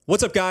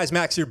What's up, guys?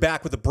 Max here,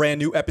 back with a brand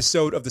new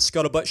episode of the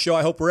Scuttlebutt Show.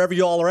 I hope wherever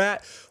you all are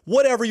at,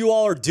 whatever you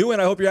all are doing,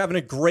 I hope you're having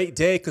a great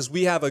day because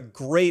we have a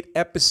great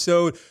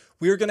episode.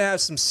 We are going to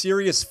have some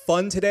serious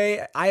fun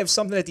today. I have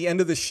something at the end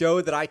of the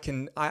show that I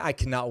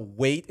cannot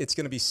wait. It's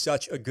going to be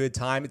such a good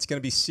time. It's going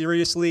to be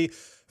seriously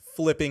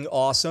flipping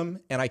awesome,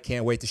 and I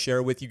can't wait to share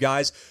it with you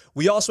guys.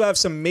 We also have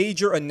some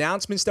major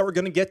announcements that we're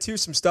going to get to,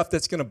 some stuff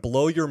that's going to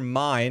blow your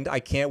mind. I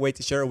can't wait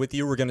to share it with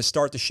you. We're going to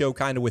start the show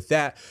kind of with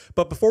that.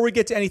 But before we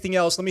get to anything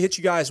else, let me hit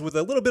you guys with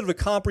a little bit of a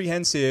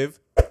comprehensive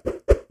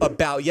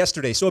about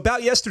yesterday. So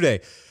about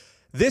yesterday,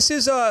 this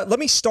is, let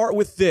me start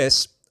with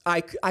this.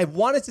 I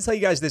wanted to tell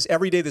you guys this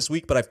every day this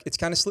week, but it's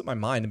kind of slipped my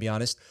mind, to be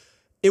honest.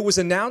 It was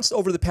announced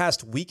over the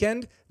past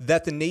weekend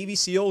that the Navy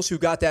SEALs who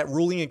got that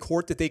ruling in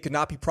court that they could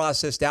not be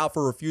processed out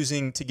for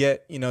refusing to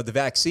get, the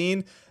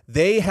vaccine,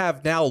 they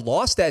have now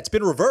lost that. It's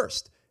been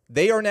reversed.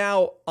 They are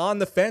now on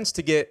the fence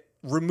to get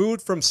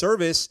removed from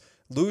service,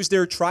 lose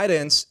their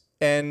tridents,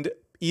 and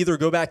either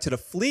go back to the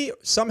fleet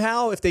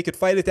somehow if they could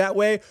fight it that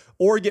way,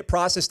 or get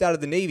processed out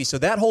of the Navy. So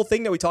that whole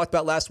thing that we talked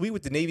about last week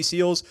with the Navy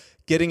SEALs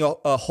getting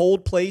a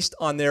hold placed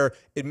on their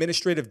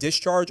administrative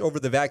discharge over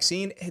the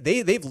vaccine,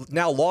 they've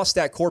now lost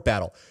that court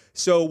battle.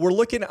 So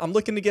I'm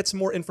looking to get some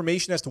more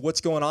information as to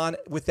what's going on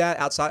with that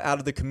out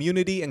of the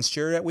community and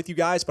share that with you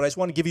guys. But I just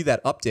want to give you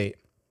that update.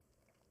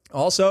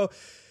 Also,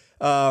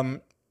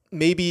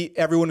 maybe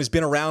everyone who's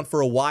been around for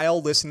a while,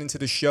 listening to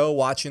the show,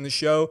 watching the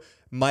show,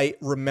 might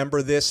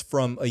remember this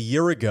from a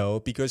year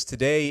ago, because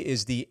today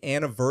is the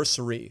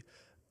anniversary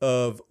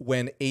of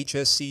when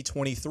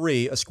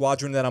HSC-23, a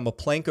squadron that I'm a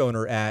plank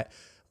owner at,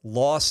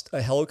 lost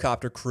a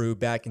helicopter crew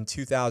back in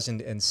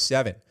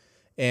 2007.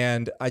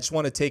 And I just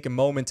want to take a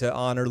moment to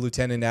honor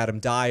Lieutenant Adam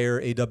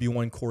Dyer,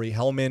 AW1 Corey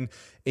Hellman,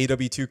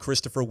 AW2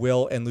 Christopher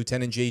Will, and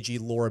Lieutenant JG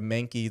Laura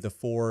Menke, the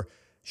four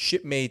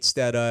shipmates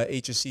that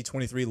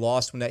HSC-23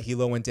 lost when that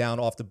helo went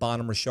down off the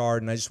Bonham Richard.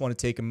 And I just want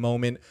to take a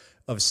moment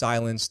of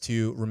silence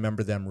to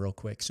remember them real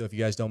quick. So if you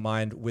guys don't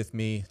mind with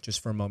me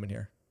just for a moment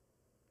here.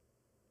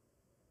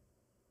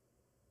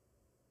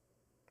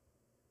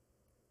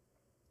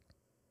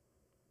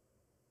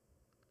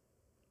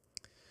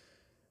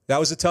 That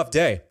was a tough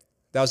day.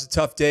 That was a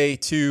tough day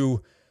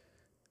to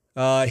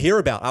hear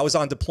about. I was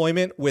on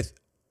deployment with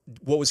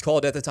what was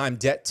called at the time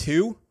Det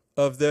 2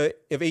 of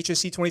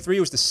HSC-23. It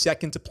was the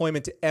second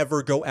deployment to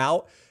ever go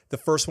out. The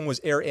first one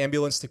was air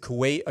ambulance to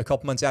Kuwait. A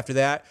couple months after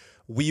that,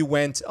 we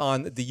went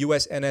on the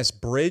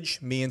USNS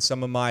Bridge, me and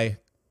some of my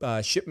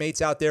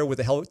shipmates out there with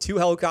two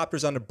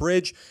helicopters on the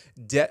bridge.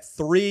 Det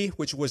 3,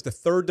 which was the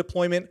third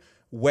deployment,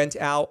 went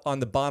out on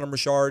the Bonham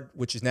Richard,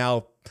 which is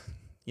now,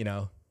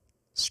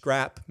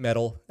 scrap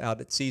metal out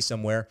at sea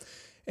somewhere.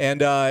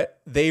 And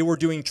they were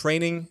doing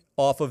training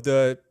off of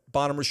the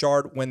Bonham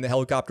Richard when the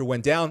helicopter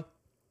went down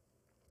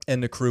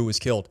and the crew was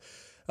killed.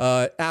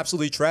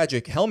 Absolutely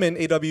tragic. Hellman,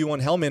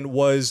 AW1 Hellman,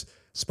 was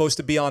supposed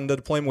to be on the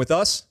deployment with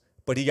us,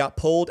 but he got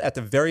pulled at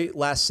the very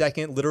last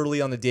second,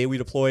 literally on the day we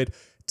deployed,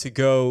 to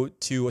go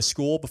to a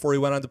school before he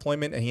went on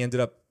deployment, and he ended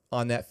up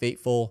on that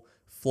fateful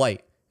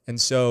flight. And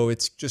so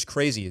it's just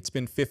crazy. It's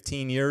been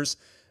 15 years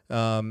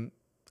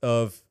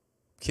of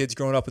kids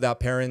growing up without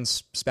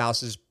parents,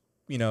 spouses,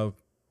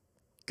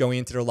 going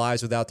into their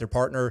lives without their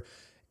partner,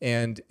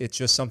 and it's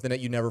just something that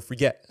you never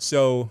forget.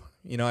 So,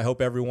 I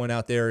hope everyone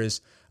out there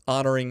is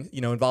honoring,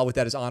 involved with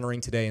that, is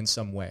honoring today in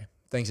some way.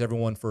 Thanks,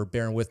 everyone, for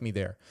bearing with me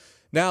there.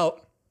 Now,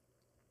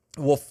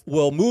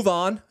 we'll move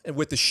on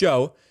with the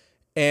show,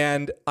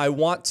 and oh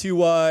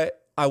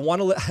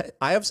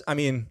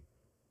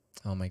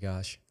my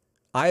gosh.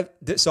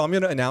 So I'm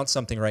going to announce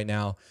something right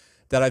now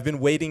that I've been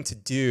waiting to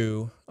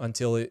do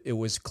until it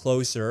was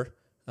closer,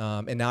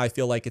 and now I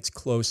feel like it's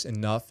close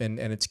enough, and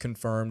it's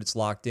confirmed, it's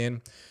locked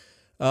in.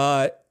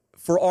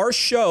 For our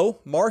show,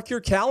 mark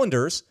your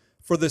calendars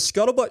for the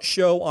Scuttlebutt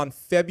Show on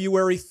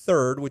February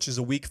 3rd, which is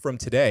a week from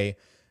today.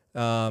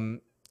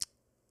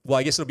 Well,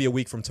 I guess it'll be a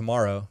week from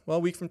tomorrow. Well, a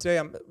week from today.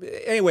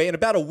 Anyway, in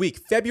about a week,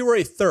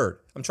 February 3rd.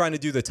 I'm trying to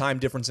do the time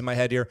difference in my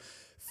head here.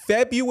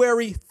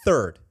 February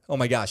 3rd. Oh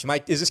my gosh,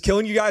 is this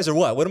killing you guys or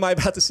what? What am I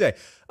about to say?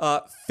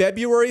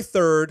 February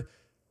 3rd,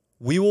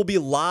 we will be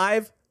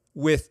live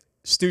with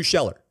Stu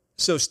Scheller.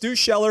 So Stu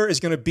Scheller is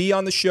going to be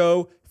on the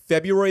show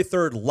February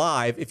 3rd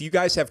live. If you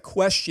guys have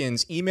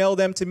questions, email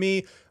them to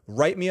me.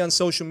 Write me on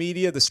social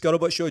media,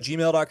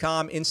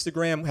 thescuttlebuttshow@gmail.com,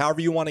 Instagram,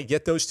 however you want to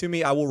get those to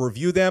me. I will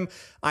review them.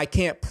 I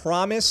can't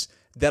promise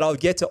that I'll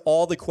get to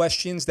all the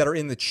questions that are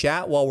in the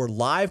chat while we're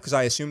live, because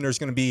I assume there's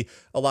going to be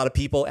a lot of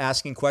people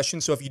asking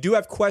questions. So if you do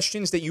have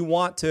questions that you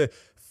want to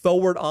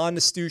forward on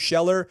to Stu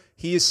Scheller,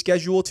 he is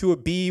scheduled to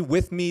be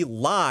with me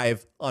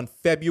live on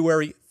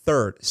February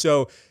 3rd.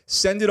 So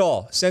send it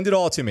all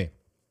to me.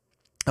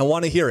 I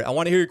want to hear it. I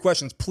want to hear your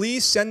questions.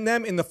 Please send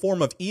them in the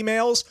form of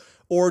emails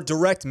or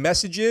direct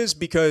messages,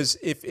 because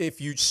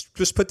if you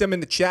just put them in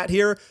the chat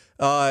here,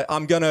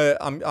 I'm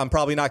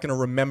probably not gonna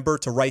remember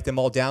to write them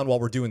all down while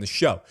we're doing the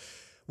show.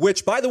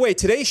 Which, by the way,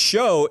 today's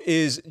show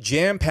is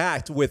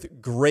jam-packed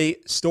with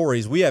great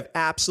stories. We have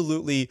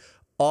absolutely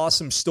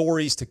awesome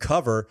stories to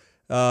cover.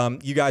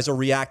 You guys are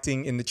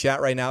reacting in the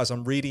chat right now as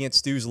I'm reading it.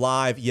 Stu's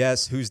live.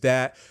 Yes. Who's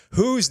that?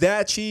 Who's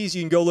that cheese?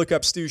 You can go look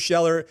up Stu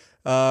Scheller.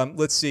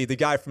 Let's see. The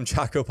guy from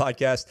Chaco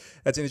Podcast.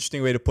 That's an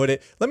interesting way to put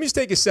it. Let me just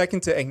take a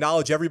second to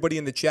acknowledge everybody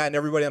in the chat and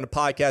everybody on the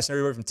podcast and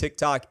everybody from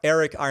TikTok.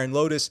 Eric, Iron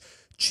Lotus,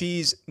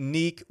 Cheese,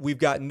 Neek. We've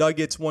got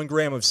Nuggets, 1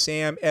 gram of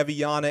Sam,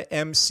 Eviana,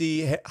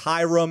 MC,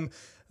 Hiram.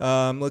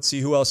 Let's see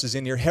who else is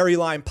in here. Harry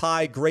Lime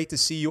Pie. Great to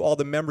see you. All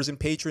the members and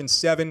patrons.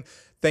 7.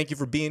 Thank you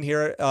for being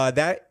here.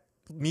 That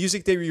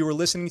music that you were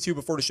listening to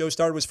before the show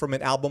started was from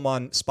an album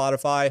on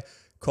Spotify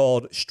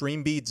called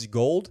Stream Beats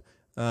Gold.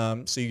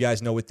 So you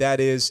guys know what that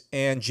is.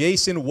 And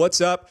Jason, what's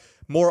up?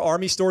 More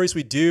Army stories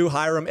we do.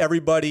 Hiram,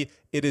 everybody,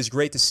 it is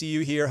great to see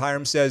you here.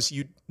 Hiram says,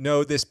 you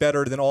know this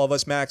better than all of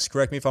us, Max.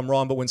 Correct me if I'm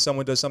wrong, but when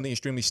someone does something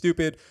extremely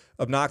stupid,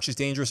 obnoxious,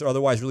 dangerous, or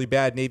otherwise really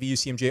bad, Navy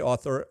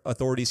UCMJ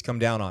authorities come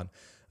down on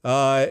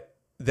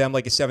them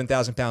like a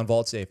 7,000-pound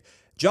vault safe.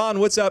 John,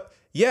 what's up?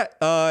 Yeah,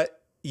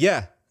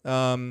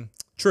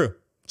 true.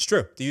 It's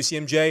true. The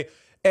UCMJ.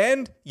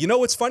 And you know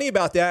what's funny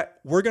about that?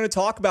 We're going to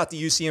talk about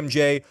the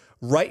UCMJ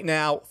right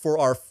now for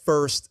our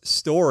first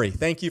story.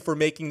 Thank you for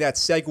making that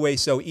segue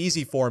so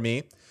easy for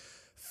me.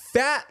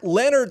 Fat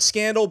Leonard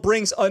scandal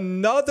brings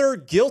another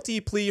guilty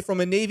plea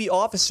from a Navy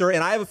officer,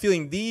 and I have a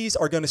feeling these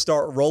are going to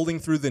start rolling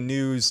through the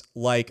news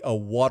like a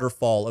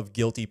waterfall of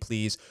guilty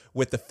pleas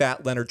with the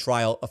Fat Leonard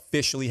trial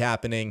officially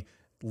happening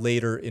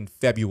later in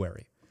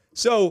February.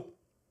 So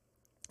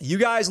you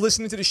guys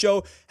listening to the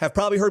show have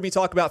probably heard me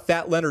talk about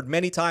Fat Leonard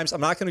many times. I'm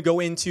not going to go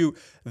into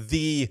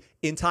the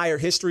entire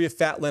history of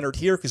Fat Leonard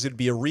here because it'd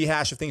be a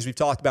rehash of things we've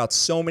talked about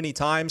so many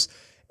times.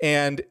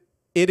 And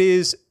it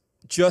is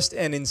just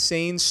an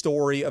insane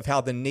story of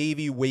how the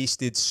Navy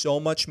wasted so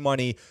much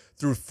money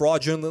through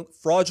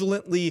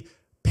fraudulently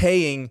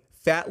paying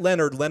Fat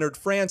Leonard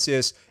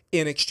Francis,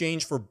 in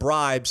exchange for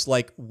bribes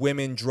like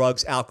women,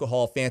 drugs,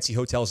 alcohol, fancy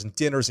hotels and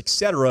dinners,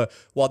 etc.,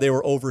 while they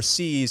were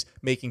overseas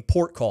making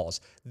port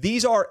calls.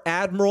 These are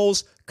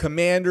admirals,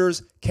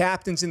 commanders,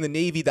 captains in the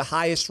Navy, the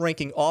highest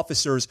ranking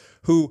officers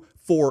who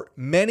for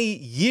many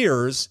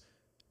years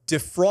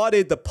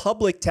defrauded the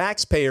public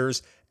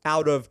taxpayers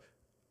out of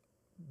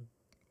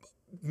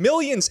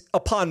millions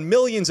upon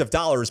millions of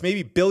dollars,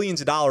 maybe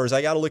billions of dollars.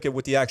 I got to look at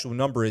what the actual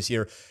number is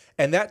here.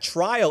 And that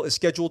trial is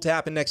scheduled to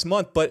happen next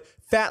month. But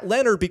Fat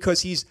Leonard,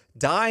 because he's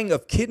dying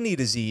of kidney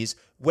disease,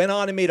 went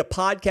on and made a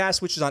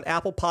podcast, which is on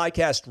Apple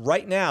Podcast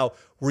right now,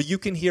 where you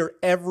can hear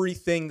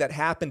everything that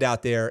happened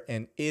out there.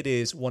 And it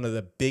is one of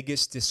the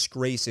biggest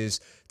disgraces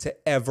to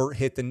ever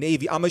hit the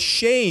Navy. I'm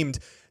ashamed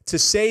to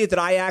say that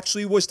I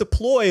actually was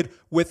deployed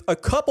with a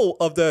couple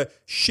of the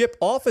ship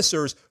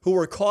officers who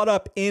were caught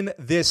up in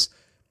this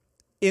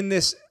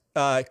case,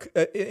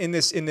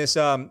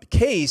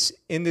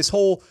 in this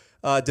whole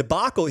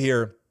debacle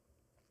here,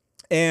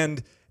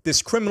 and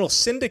this criminal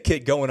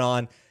syndicate going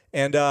on,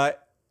 and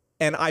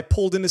I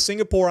pulled into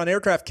Singapore on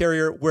aircraft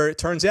carrier, where it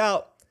turns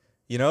out,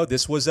 you know,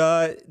 this was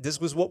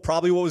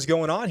probably what was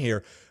going on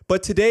here.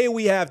 But today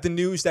we have the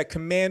news that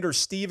Commander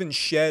Stephen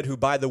Shedd, who,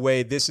 by the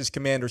way, this is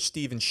Commander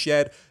Stephen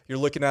Shedd. You're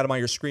looking at him on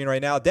your screen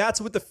right now.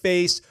 That's what the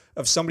face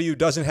of somebody who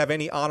doesn't have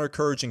any honor,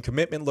 courage, and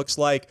commitment looks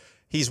like.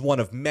 He's one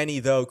of many,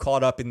 though,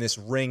 caught up in this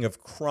ring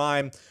of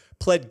crime.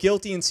 Pled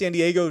guilty in San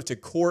Diego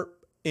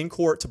in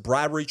court to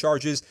bribery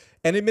charges,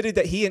 and admitted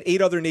that he and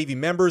 8 other Navy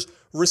members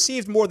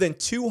received more than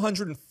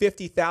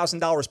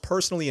 $250,000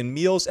 personally in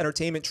meals,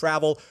 entertainment,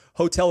 travel,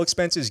 hotel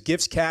expenses,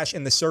 gifts, cash,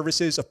 and the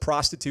services of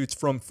prostitutes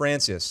from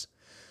Francis.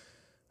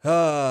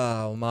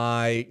 Oh,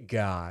 my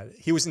God.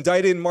 He was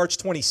indicted in March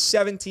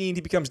 2017.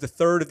 He becomes the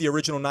 3rd of the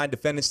original 9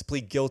 defendants to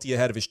plead guilty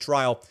ahead of his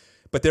trial.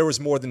 But there was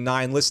more than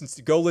 9.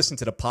 Go listen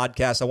to the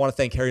podcast. I want to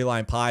thank Harry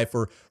Lion Pie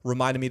for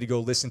reminding me to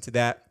go listen to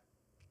that.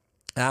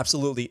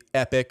 Absolutely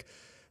epic.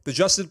 The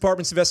Justice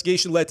Department's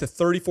investigation led to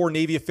 34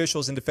 Navy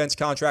officials and defense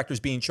contractors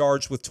being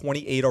charged, with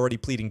 28 already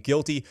pleading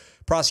guilty.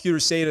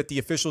 Prosecutors say that the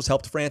officials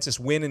helped Francis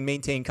win and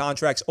maintain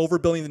contracts,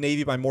 overbilling the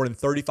Navy by more than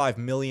 $35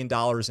 million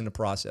in the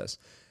process,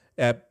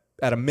 at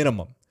a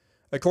minimum.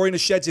 According to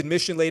Shedd's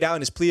admission laid out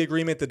in his plea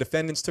agreement, the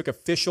defendants took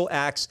official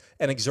acts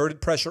and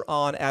exerted pressure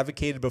on,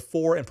 advocated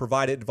before, and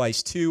provided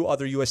advice to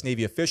other U.S.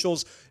 Navy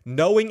officials,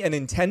 knowing and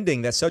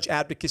intending that such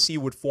advocacy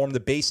would form the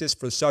basis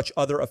for such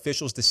other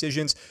officials'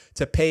 decisions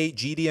to pay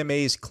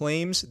GDMA's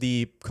claims,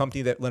 the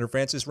company that Leonard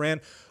Francis ran,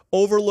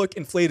 overlook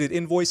inflated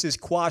invoices,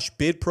 quash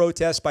bid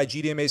protests by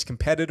GDMA's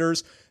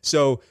competitors.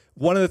 So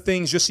one of the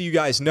things, just so you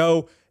guys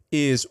know,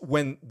 is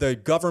when the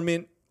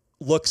government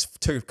looks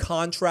to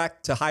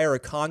hire a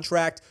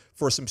contract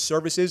for some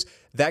services,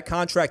 that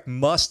contract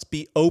must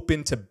be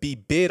open to be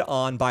bid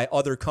on by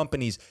other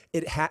companies.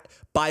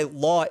 By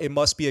law, it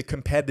must be a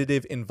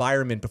competitive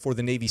environment before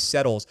the Navy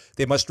settles.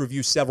 They must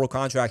review several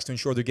contracts to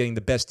ensure they're getting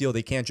the best deal.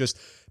 They can't just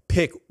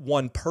pick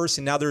one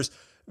person. Now, there's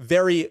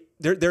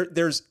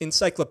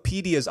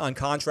encyclopedias on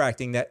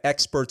contracting that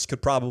experts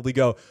could probably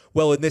go,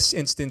 well, in this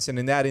instance and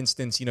in that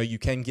instance, you know, you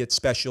can get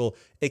special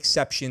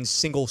exceptions,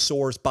 single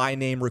source, by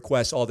name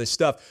requests, all this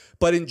stuff.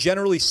 But in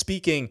generally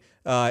speaking,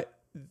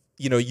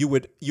 you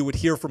would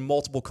hear from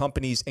multiple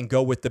companies and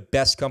go with the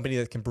best company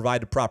that can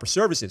provide the proper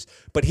services.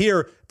 But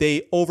here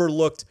they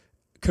overlooked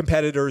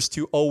competitors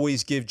to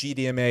always give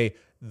GDMA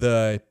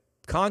the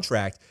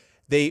contract.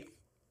 They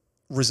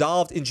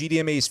resolved in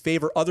GDMA's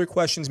favor other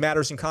questions,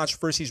 matters, and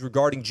controversies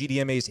regarding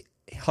GDMA's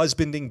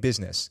husbanding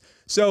business.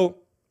 So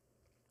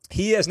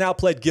he has now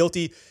pled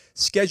guilty,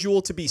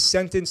 scheduled to be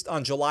sentenced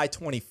on July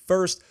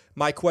 21st.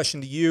 My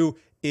question to you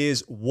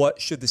is,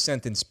 what should the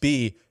sentence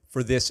be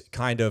for this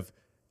kind of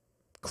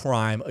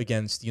crime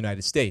against the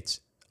United States?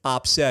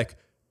 OPSEC,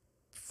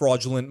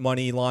 fraudulent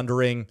money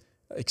laundering,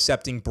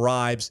 accepting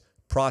bribes,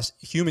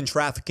 human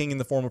trafficking in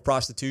the form of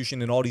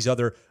prostitution, and all these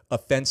other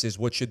offenses.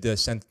 What should the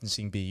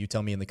sentencing be? You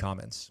tell me in the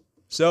comments.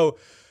 So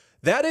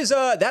that is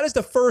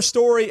the first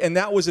story, and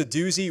that was a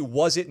doozy,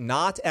 was it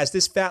not? As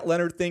this Fat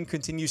Leonard thing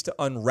continues to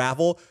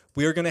unravel,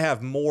 we are going to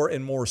have more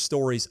and more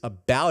stories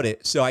about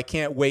it. So I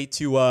can't wait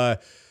to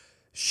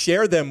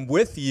share them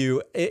with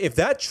you. If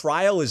that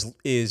trial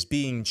is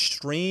being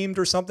streamed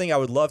or something, I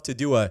would love to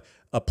do a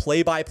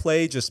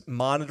play-by-play, just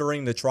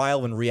monitoring the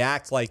trial and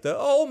react like the,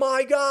 oh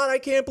my God, I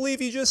can't believe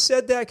he just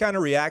said that kind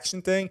of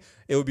reaction thing.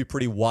 It would be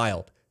pretty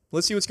wild.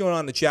 Let's see what's going on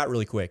in the chat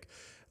really quick.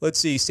 Let's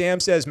see. Sam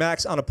says,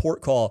 Max, on a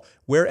port call,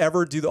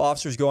 wherever do the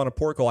officers go on a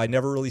port call? I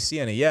never really see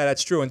any. Yeah,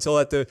 that's true.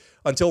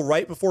 Until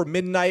right before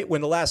midnight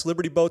when the last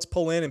Liberty boats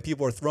pull in and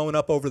people are throwing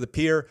up over the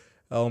pier.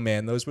 Oh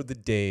man, those were the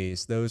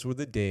days. Those were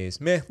the days.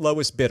 Meh,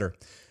 lowest bidder.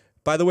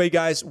 By the way,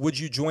 guys, would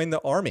you join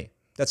the Army?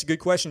 That's a good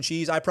question,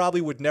 Cheese. I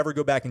probably would never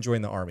go back and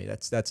join the Army.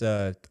 That's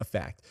a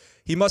fact.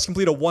 He must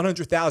complete a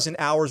 100,000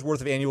 hours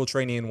worth of annual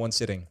training in one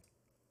sitting.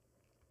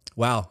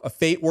 Wow. A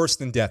fate worse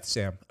than death,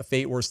 Sam. A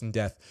fate worse than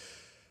death.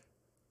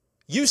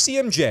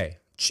 UCMJ.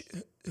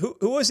 Who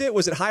was it?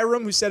 Was it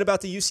Hiram who said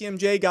about the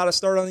UCMJ? Got to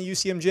start on the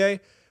UCMJ?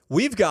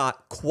 We've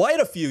got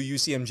quite a few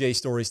UCMJ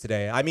stories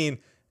today. I mean,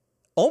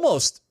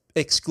 almost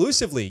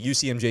exclusively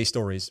UCMJ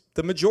stories.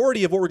 The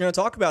majority of what we're going to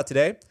talk about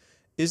today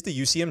is the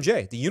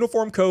UCMJ, the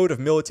Uniform Code of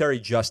Military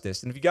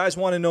Justice. And if you guys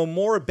want to know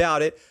more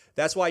about it,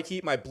 that's why I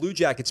keep my Blue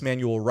Jackets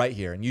manual right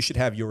here. And you should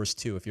have yours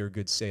too if you're a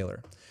good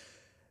sailor.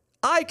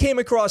 I came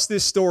across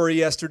this story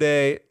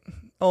yesterday.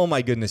 Oh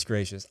my goodness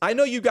gracious. I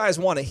know you guys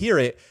want to hear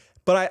it,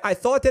 but I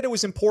thought that it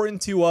was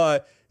important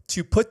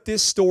to put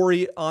this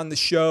story on the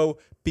show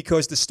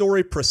because the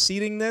story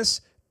preceding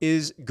this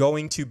is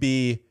going to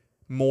be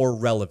more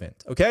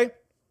relevant, okay?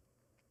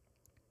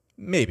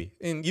 Maybe.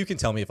 And you can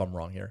tell me if I'm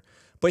wrong here.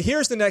 But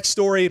here's the next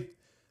story.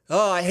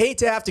 Oh, I hate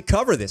to have to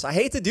cover this. I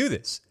hate to do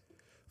this.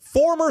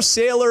 Former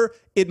sailor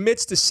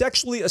admits to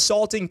sexually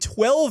assaulting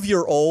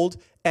 12-year-old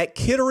at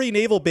Kittery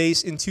Naval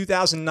Base in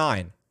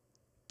 2009.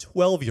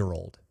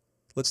 12-year-old.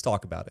 Let's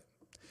talk about it.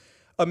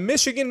 A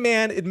Michigan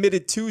man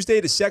admitted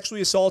Tuesday to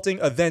sexually assaulting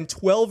a then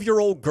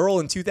 12-year-old girl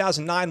in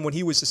 2009 when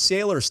he was a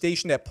sailor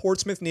stationed at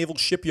Portsmouth Naval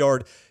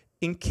Shipyard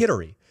in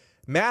Kittery.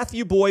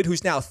 Matthew Boyd,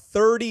 who's now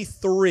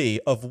 33,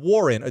 of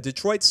Warren, a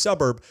Detroit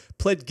suburb,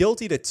 pled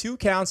guilty to 2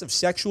 counts of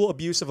sexual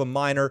abuse of a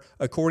minor,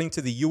 according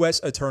to the U.S.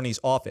 Attorney's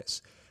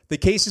Office. The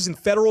case is in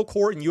federal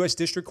court and U.S.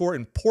 District Court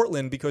in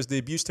Portland because the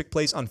abuse took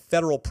place on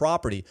federal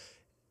property.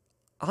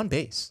 On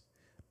base.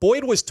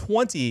 Boyd was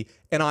 20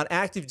 and on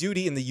active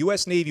duty in the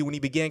U.S. Navy when he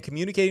began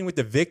communicating with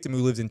the victim, who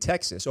lived in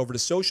Texas, over the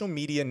social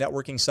media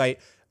networking site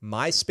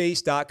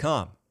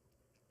MySpace.com.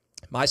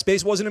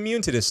 MySpace wasn't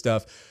immune to this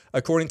stuff,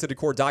 according to the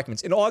court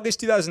documents. In August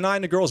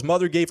 2009, the girl's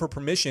mother gave her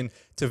permission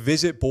to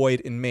visit Boyd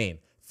in Maine.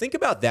 Think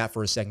about that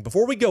for a second.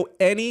 Before we go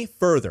any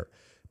further,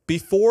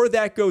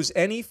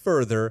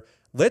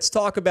 let's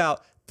talk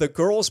about the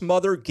girl's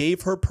mother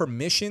gave her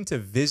permission to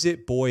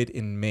visit Boyd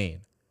in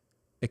Maine.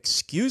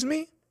 Excuse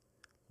me?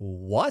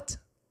 What?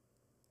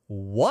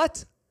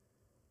 What?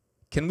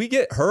 Can we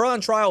get her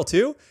on trial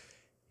too?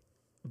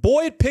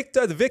 Boyd picked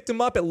the victim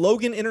up at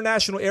Logan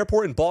International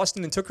Airport in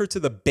Boston and took her to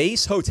the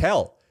base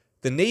hotel,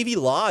 the Navy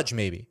Lodge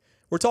maybe.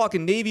 We're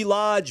talking Navy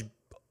Lodge,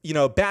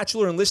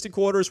 bachelor enlisted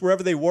quarters,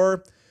 wherever they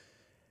were.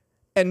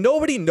 And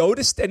nobody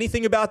noticed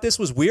anything about this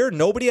was weird.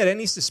 Nobody had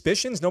any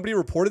suspicions. Nobody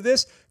reported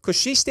this because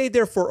she stayed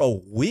there for a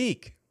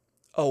week.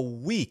 A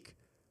week.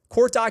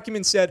 Court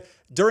documents said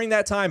during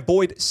that time,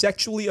 Boyd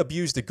sexually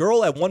abused the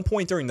girl. At one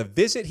point during the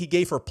visit, he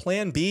gave her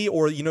Plan B,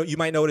 or you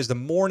might know it as the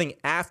morning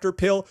after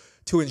pill,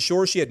 to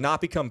ensure she had not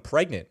become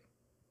pregnant.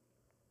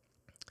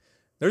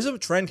 There's a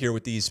trend here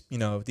with these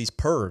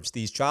pervs,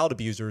 these child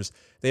abusers.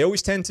 They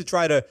always tend to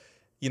try to,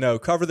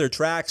 cover their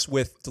tracks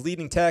with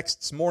deleting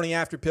texts, morning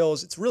after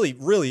pills. It's really,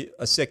 really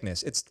a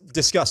sickness. It's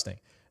disgusting.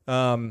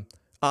 I'm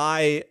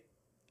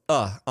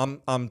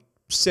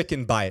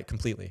sickened by it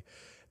completely.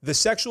 The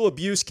sexual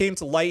abuse came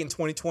to light in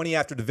 2020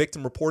 after the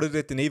victim reported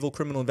it. The Naval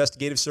Criminal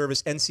Investigative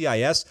Service,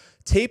 NCIS,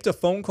 taped a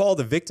phone call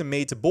the victim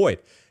made to Boyd.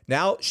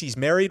 Now he's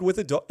married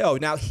with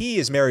now he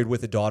is married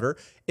with a daughter,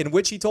 in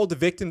which he told the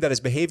victim that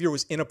his behavior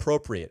was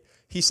inappropriate.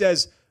 He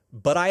says,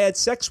 "But I had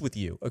sex with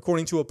you,"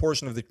 according to a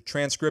portion of the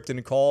transcript and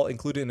a call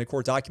included in a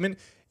court document.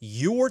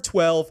 "You were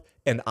 12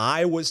 and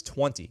I was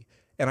 20.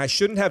 and I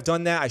shouldn't have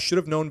done that. I should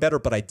have known better,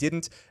 but I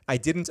didn't. I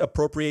didn't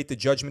appropriate the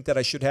judgment that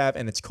I should have,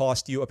 and it's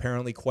cost you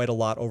apparently quite a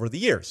lot over the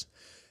years.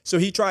 So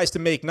he tries to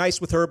make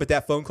nice with her, but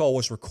that phone call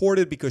was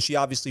recorded because she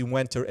obviously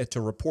went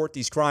to report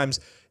these crimes.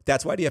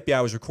 That's why the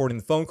FBI was recording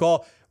the phone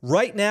call.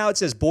 Right now, it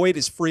says Boyd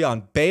is free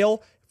on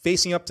bail,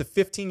 facing up to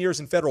 15 years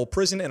in federal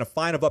prison and a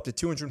fine of up to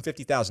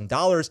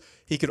 $250,000.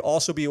 He could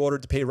also be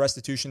ordered to pay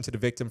restitution to the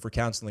victim for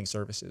counseling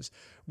services,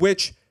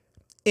 which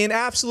in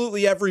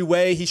absolutely every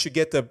way, he should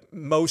get the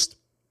most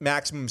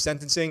maximum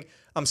sentencing.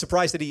 I'm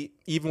surprised that he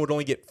even would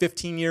only get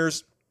 15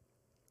 years.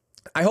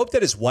 I hope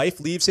that his wife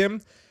leaves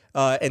him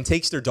and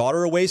takes their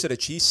daughter away so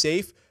that she's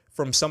safe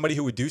from somebody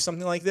who would do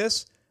something like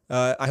this.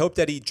 I hope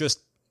that he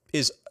just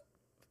is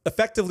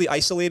effectively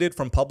isolated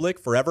from public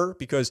forever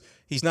because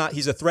he's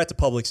a threat to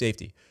public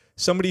safety.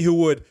 Somebody who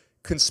would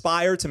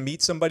conspire to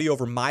meet somebody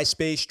over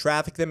MySpace,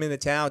 traffic them into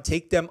town,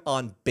 take them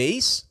on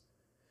base,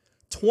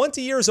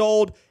 20 years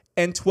old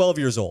and 12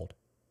 years old.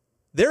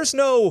 There's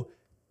no,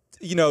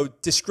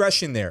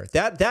 discretion there.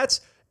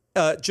 That's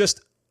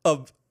just a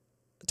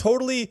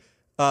totally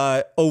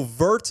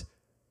overt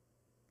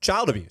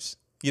child abuse.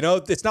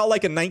 It's not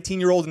like a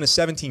 19-year-old and a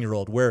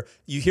 17-year-old where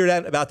you hear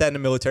that about that in the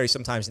military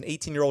sometimes, an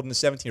 18-year-old and a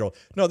 17-year-old.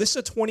 No, this is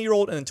a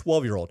 20-year-old and a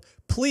 12-year-old.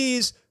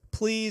 Please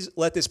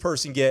let this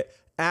person get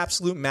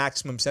absolute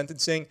maximum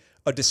sentencing,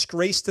 a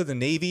disgrace to the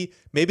Navy.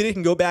 Maybe they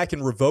can go back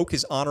and revoke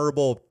his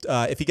honorable,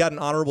 if he got an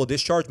honorable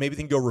discharge, maybe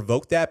they can go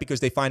revoke that because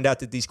they find out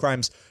that these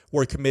crimes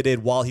were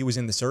committed while he was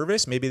in the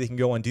service. Maybe they can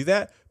go undo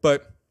that.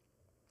 But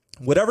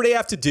whatever they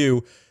have to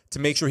do to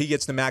make sure he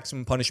gets the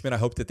maximum punishment, I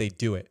hope that they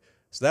do it.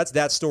 So that's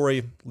that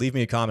story. Leave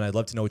me a comment. I'd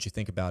love to know what you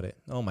think about it.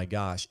 Oh my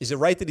gosh. Is it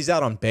right that he's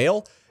out on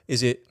bail?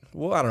 Is it,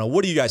 well, I don't know.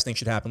 What do you guys think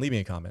should happen? Leave me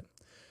a comment.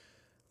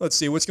 Let's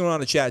see. What's going on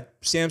in the chat?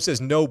 Sam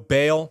says no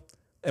bail.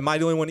 Am I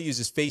the only one that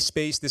uses face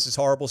space? This is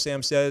horrible,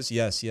 Sam says.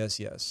 Yes.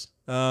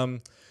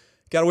 Got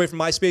away from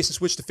MySpace and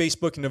switched to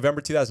Facebook in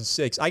November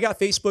 2006. I got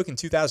Facebook in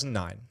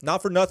 2009.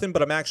 Not for nothing,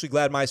 but I'm actually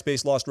glad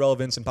MySpace lost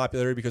relevance and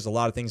popularity because a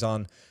lot of things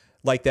on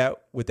like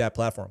that with that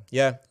platform.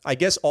 Yeah, I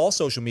guess all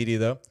social media,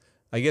 though.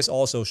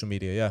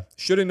 Yeah.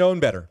 Should have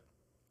known better.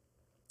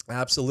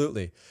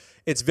 Absolutely.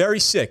 It's very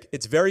sick.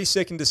 It's very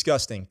sick and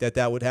disgusting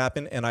that would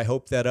happen, and I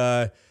hope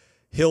that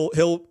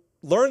he'll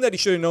learn that he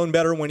should have known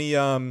better when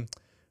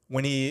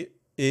he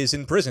is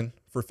in prison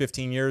for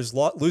 15 years,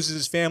 loses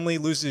his family,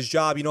 loses his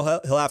job. He'll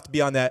have to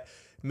be on that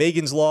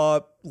Megan's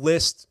Law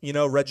list,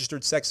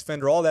 registered sex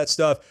offender, all that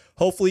stuff.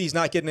 Hopefully he's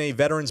not getting any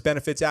veterans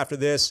benefits after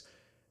this.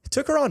 He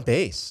took her on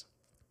base.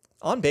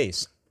 On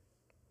base.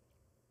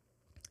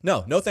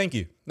 No, thank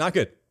you. Not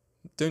good.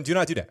 Do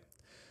not do that.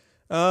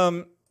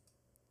 God,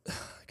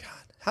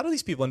 how do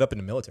these people end up in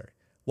the military?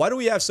 Why do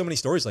we have so many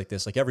stories like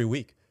this, like every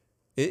week?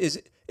 Is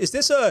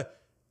this a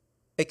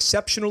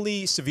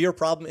exceptionally severe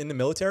problem in the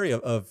military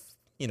of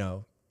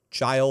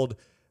child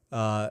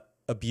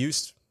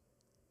abuse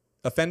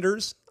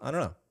offenders? I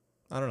don't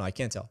know. I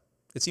can't tell.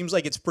 It seems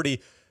like it's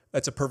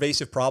a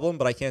pervasive problem,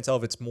 but I can't tell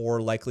if it's more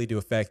likely to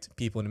affect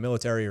people in the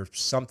military or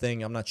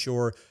something. I'm not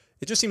sure.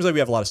 It just seems like we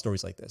have a lot of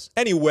stories like this.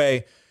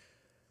 Anyway,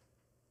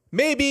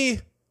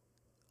 maybe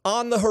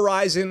on the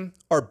horizon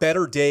are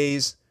better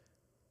days,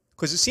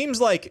 because it seems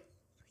like,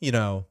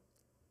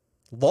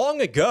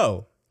 long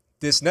ago,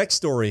 this next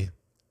story,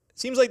 it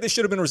seems like this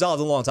should have been resolved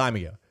a long time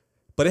ago,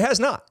 but it has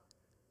not.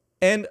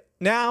 And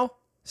now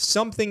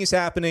something is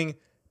happening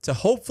to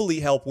hopefully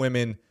help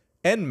women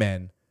and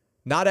men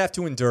not have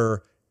to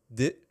endure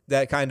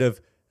that kind of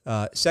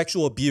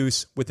sexual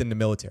abuse within the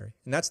military.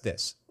 And that's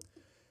this.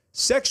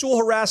 Sexual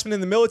harassment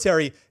in the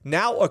military,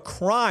 now a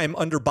crime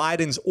under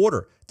Biden's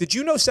order. Did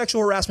you know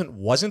sexual harassment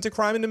wasn't a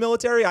crime in the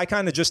military? I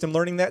kind of just am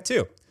learning that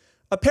too.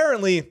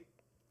 Apparently,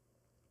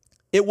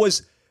 it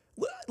was,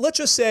 let's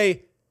just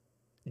say,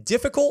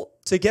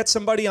 difficult to get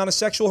somebody on a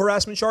sexual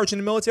harassment charge in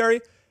the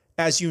military.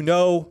 As you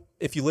know,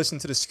 if you listen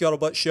to the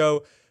Scuttlebutt show,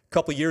 a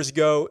couple of years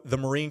ago, the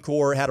Marine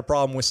Corps had a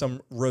problem with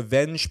some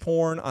revenge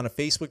porn on a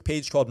Facebook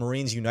page called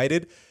Marines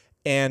United.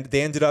 And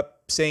they ended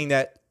up saying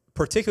that,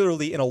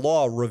 particularly in a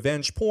law,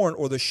 revenge porn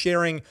or the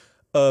sharing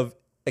of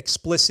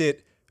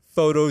explicit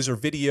photos or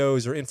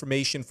videos or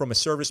information from a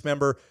service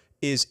member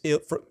is,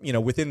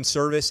 within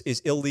service is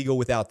illegal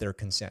without their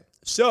consent.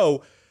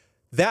 So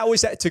that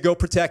was to go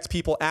protect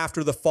people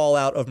after the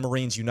fallout of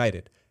Marines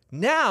United.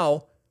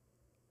 Now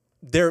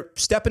they're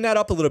stepping that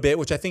up a little bit,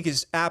 which I think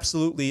is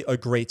absolutely a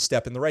great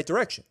step in the right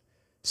direction.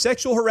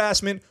 Sexual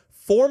harassment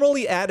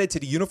formally added to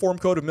the Uniform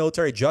Code of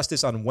Military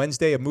Justice on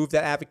Wednesday, a move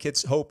that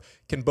advocates hope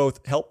can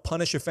both help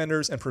punish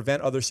offenders and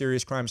prevent other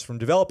serious crimes from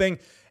developing.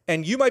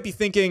 And you might be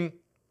thinking,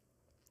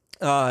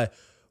 how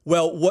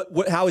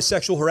is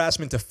sexual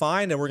harassment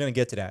defined? And we're going to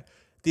get to that.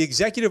 The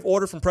executive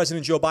order from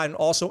President Joe Biden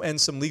also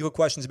ends some legal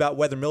questions about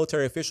whether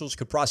military officials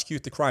could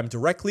prosecute the crime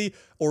directly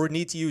or would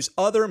need to use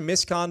other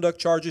misconduct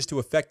charges to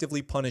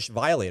effectively punish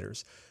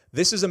violators.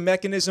 This is a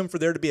mechanism for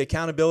there to be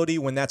accountability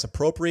when that's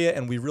appropriate,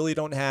 and we really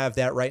don't have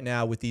that right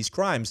now with these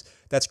crimes.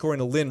 That's according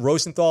to Lynn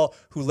Rosenthal,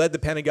 who led the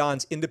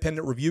Pentagon's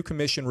Independent Review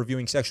Commission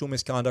reviewing sexual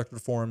misconduct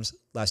reforms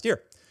last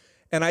year.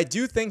 And I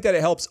do think that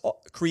it helps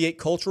create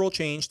cultural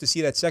change to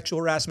see that sexual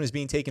harassment is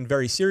being taken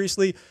very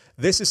seriously.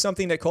 This is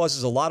something that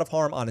causes a lot of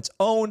harm on its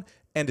own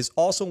and is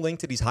also linked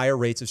to these higher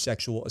rates of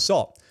sexual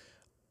assault.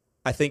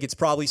 I think it's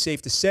probably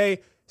safe to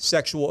say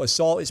sexual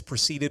assault is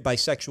preceded by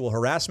sexual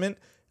harassment.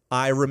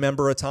 I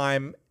remember a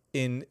time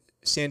in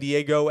San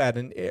Diego at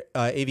an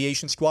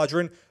aviation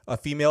squadron, a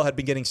female had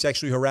been getting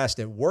sexually harassed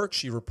at work.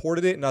 She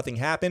reported it. Nothing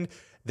happened.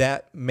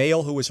 That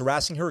male who was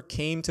harassing her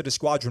came to the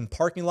squadron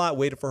parking lot,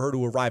 waited for her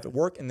to arrive at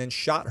work, and then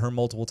shot her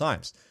multiple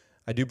times.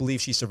 I do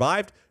believe she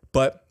survived,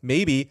 but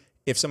maybe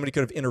if somebody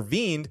could have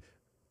intervened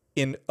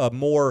in a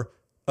more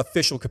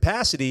official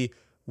capacity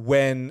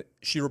when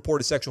she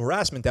reported sexual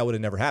harassment, that would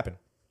have never happened.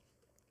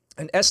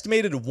 An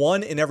estimated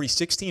 1 in every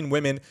 16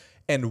 women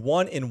and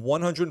 1 in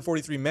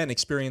 143 men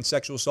experience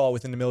sexual assault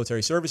within the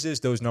military services.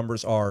 Those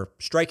numbers are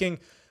striking.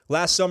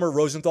 Last summer,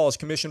 Rosenthal's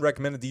commission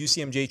recommended the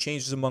UCMJ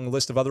changes among a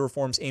list of other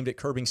reforms aimed at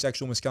curbing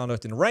sexual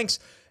misconduct in the ranks,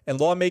 and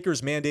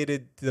lawmakers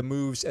mandated the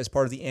moves as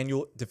part of the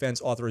annual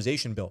defense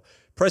authorization bill.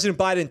 President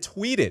Biden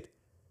tweeted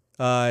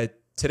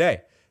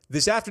today,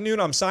 "This afternoon,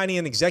 I'm signing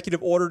an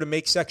executive order to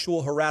make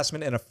sexual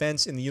harassment an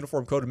offense in the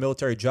Uniform Code of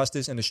Military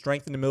Justice and to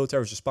strengthen the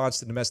military's response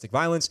to domestic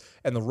violence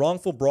and the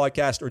wrongful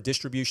broadcast or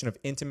distribution of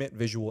intimate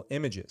visual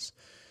images."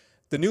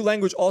 The new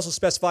language also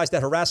specifies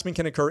that harassment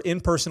can occur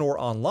in person or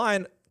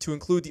online, to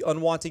include the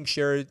unwanted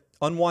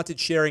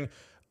sharing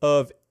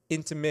of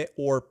intimate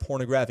or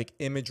pornographic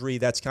imagery.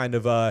 That's kind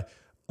of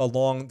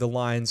along the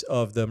lines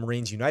of the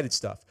Marines United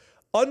stuff.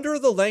 Under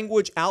the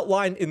language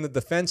outlined in the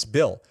defense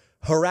bill,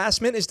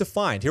 harassment is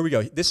defined. Here we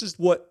go. This is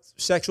what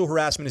sexual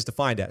harassment is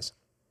defined as.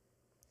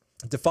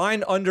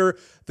 Defined under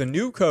the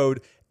new code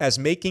as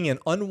making an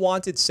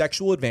unwanted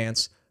sexual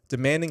advance,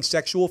 demanding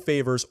sexual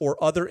favors,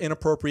 or other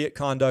inappropriate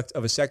conduct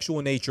of a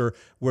sexual nature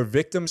where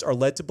victims are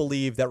led to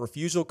believe that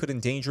refusal could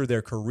endanger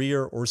their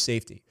career or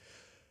safety.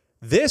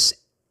 This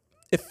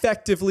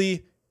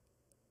effectively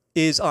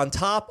is on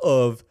top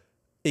of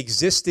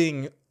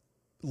existing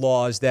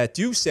laws that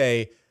do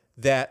say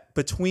that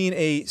between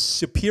a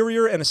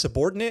superior and a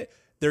subordinate,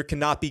 there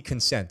cannot be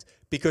consent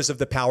because of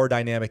the power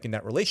dynamic in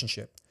that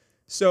relationship.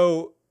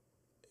 So,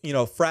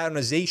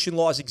 fraternization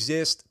laws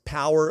exist,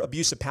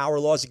 abuse of power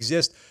laws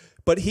exist.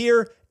 But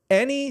here,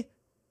 any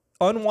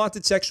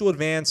unwanted sexual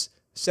advance,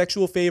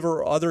 sexual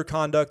favor, or other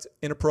conduct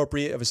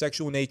inappropriate of a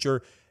sexual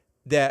nature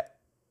that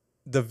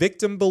the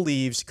victim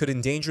believes could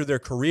endanger their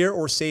career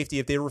or safety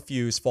if they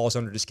refuse falls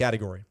under this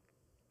category.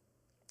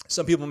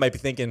 Some people might be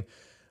thinking,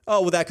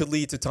 oh, well, that could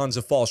lead to tons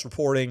of false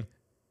reporting.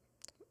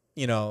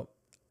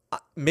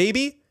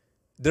 Maybe.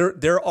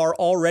 There are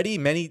already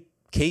many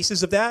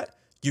cases of that.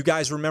 You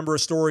guys remember a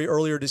story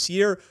earlier this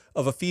year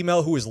of a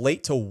female who was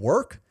late to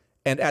work,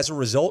 and as a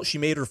result, she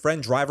made her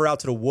friend drive her out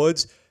to the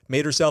woods,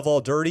 made herself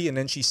all dirty, and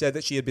then she said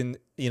that she had been,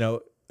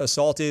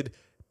 assaulted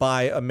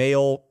by a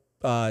male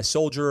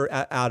soldier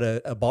at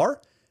a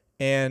bar,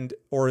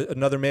 or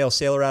another male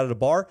sailor out at a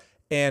bar,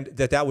 and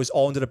that was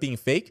all ended up being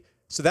fake.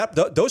 So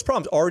those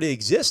problems already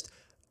exist.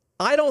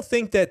 I don't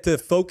think that the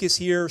focus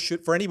here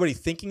should, for anybody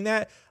thinking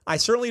that, I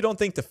certainly don't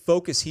think the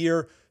focus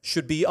here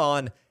should be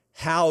on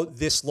how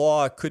this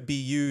law could be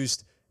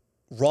used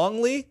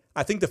wrongly.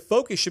 I think the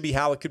focus should be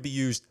how it could be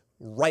used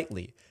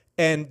rightly.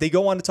 And they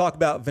go on to talk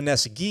about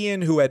Vanessa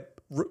Guillen, who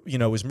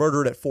was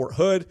murdered at Fort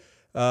Hood.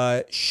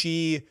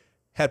 She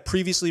had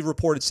previously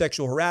reported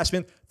sexual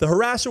harassment. The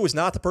harasser was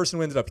not the person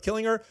who ended up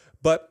killing her,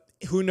 but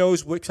who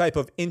knows what type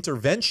of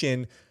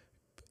intervention,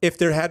 if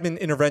there had been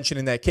intervention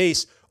in that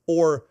case,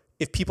 or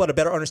if people had a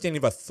better understanding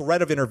of a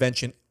threat of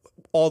intervention,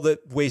 all the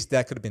ways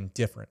that could have been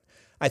different.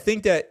 I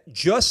think that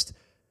just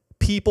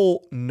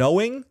people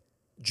knowing,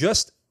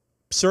 just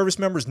service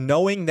members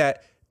knowing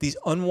that these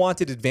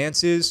unwanted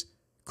advances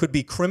could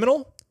be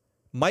criminal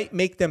might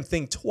make them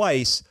think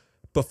twice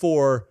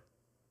before,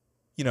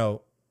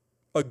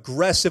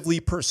 aggressively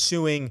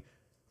pursuing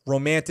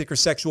romantic or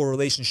sexual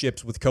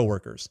relationships with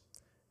coworkers.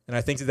 And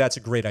I think that that's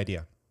a great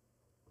idea.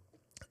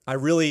 I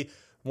really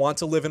want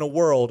to live in a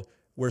world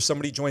where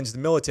somebody joins the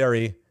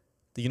military,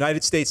 the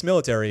United States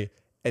military,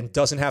 and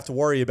doesn't have to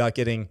worry about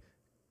getting,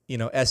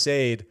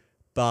 SA'd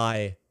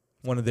by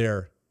one of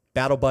their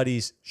battle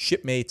buddies,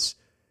 shipmates,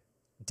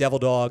 devil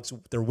dogs,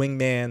 their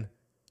wingman,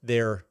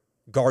 their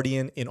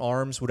guardian in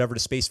arms, whatever the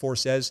Space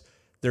Force says,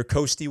 their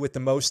coastie with the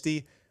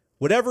mostie,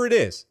 whatever it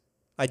is.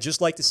 I'd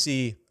just like to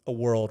see a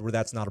world where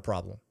that's not a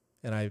problem.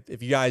 And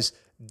if you guys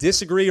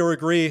disagree or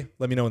agree,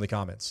 let me know in the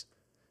comments.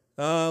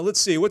 Let's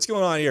see. What's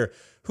going on here?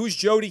 Who's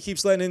Jody?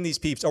 Keeps letting in these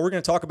peeps. Oh, we're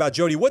going to talk about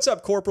Jody. What's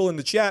up, Corporal, in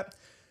the chat?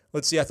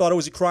 Let's see. I thought it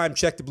was a crime.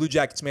 Check the Blue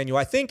Jackets manual.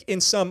 I think in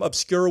some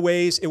obscure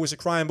ways it was a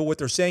crime, but what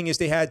they're saying is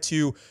they had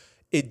to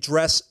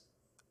address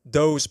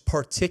those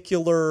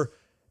particular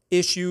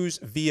issues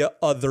via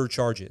other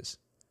charges.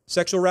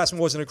 Sexual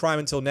harassment wasn't a crime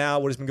until now.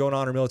 What has been going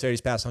on in our military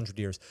these past 100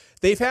 years?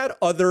 They've had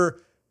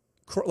other,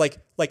 like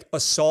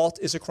assault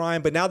is a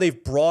crime, but now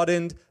they've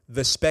broadened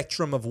the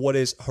spectrum of what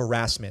is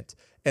harassment.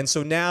 And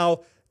so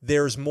now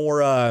there's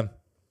more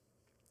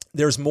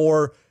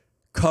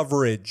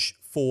coverage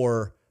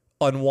for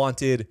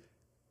unwanted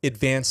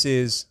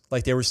advances,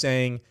 like they were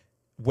saying,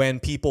 when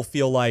people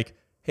feel like,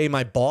 hey,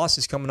 my boss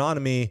is coming on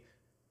to me.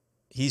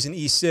 He's an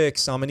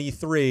E6, I'm an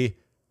E3.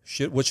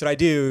 What should I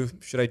do?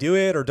 Should I do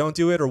it or don't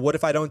do it? Or what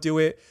if I don't do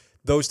it?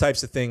 Those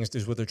types of things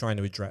is what they're trying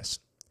to address.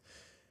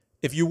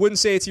 If you wouldn't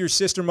say it to your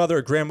sister, mother,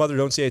 or grandmother,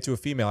 don't say it to a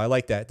female. I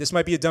like that. This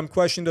might be a dumb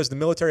question. Does the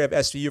military have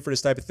SVU for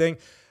this type of thing?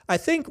 I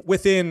think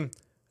within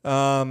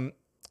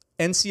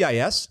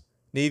NCIS,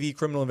 Navy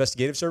Criminal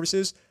Investigative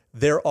Services,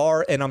 there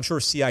are, and I'm sure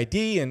CID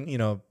and, you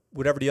know,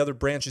 whatever the other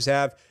branches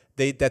have,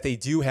 they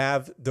do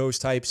have those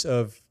types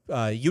of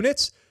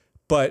units,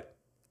 but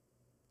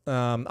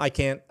I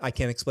can't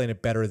explain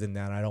it better than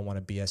that. I don't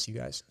want to BS you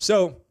guys.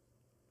 So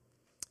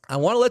I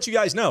want to let you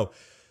guys know.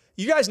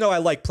 You guys know I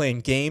like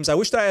playing games. I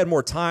wish that I had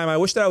more time. I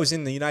wish that I was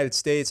in the United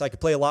States. I could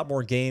play a lot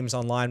more games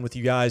online with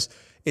you guys.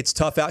 It's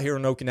tough out here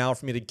in Okinawa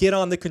for me to get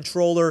on the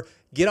controller,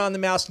 get on the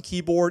mouse and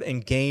keyboard,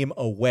 and game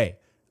away.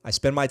 I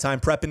spend my time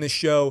prepping this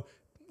show.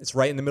 It's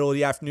right in the middle of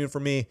the afternoon for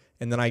me,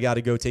 and then I got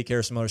to go take care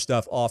of some other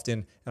stuff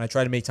often, and I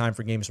try to make time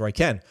for games where I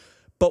can.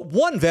 But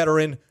one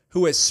veteran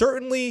who has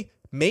certainly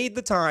made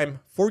the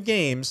time for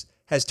games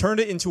has turned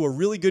it into a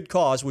really good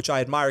cause, which I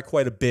admire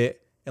quite a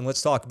bit, and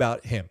let's talk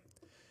about him.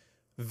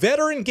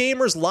 Veteran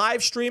gamers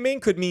live streaming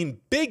could mean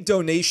big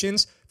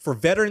donations for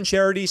veteran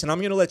charities, and I'm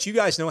going to let you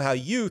guys know how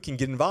you can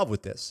get involved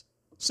with this.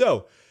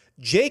 So,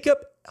 Jacob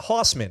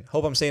Hausman,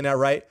 hope I'm saying that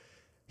right,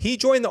 he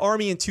joined the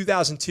Army in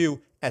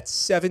 2002 at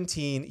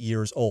 17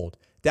 years old.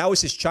 That was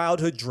his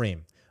childhood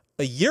dream.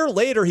 A year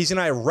later, he's in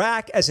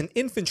Iraq as an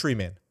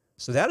infantryman.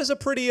 So that is a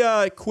pretty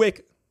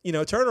quick,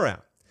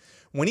 turnaround.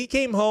 When he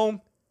came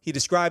home, he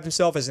described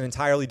himself as an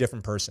entirely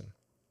different person.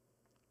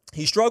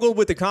 He struggled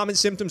with the common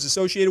symptoms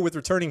associated with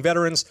returning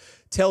veterans,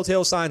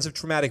 telltale signs of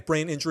traumatic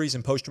brain injuries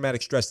and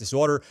post-traumatic stress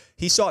disorder.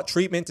 He sought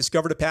treatment,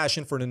 discovered a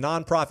passion for the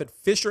nonprofit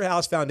Fisher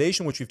House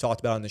Foundation, which we've talked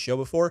about on the show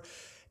before.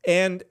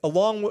 And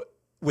along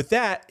with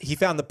that, he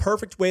found the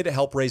perfect way to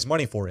help raise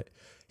money for it.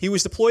 He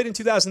was deployed in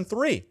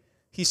 2003.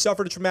 He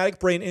suffered a traumatic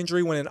brain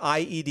injury when an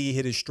IED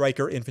hit his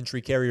Stryker infantry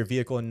carrier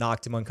vehicle and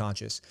knocked him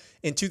unconscious.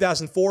 In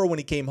 2004, when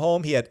he came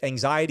home, he had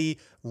anxiety,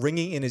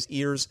 ringing in his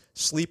ears,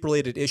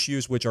 sleep-related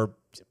issues, which are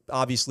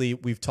obviously,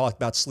 we've talked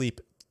about sleep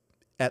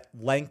at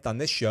length on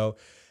this show,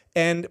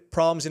 and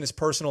problems in his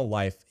personal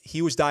life.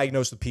 He was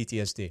diagnosed with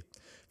PTSD.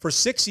 For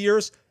 6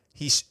 years,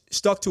 he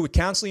stuck to a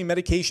counseling and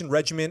medication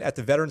regimen at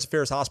the Veterans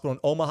Affairs Hospital in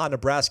Omaha,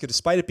 Nebraska,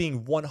 despite it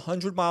being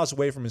 100 miles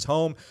away from his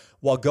home.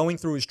 While going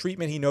through his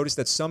treatment, he noticed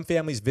that some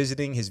families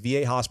visiting his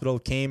VA hospital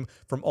came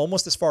from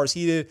almost as far as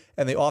he did,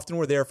 and they often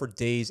were there for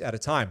days at a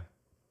time.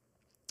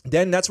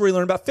 Then that's where he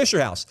learned about Fisher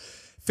House.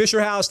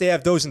 Fisher House, they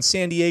have those in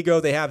San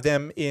Diego. They have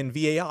them in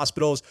VA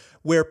hospitals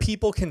where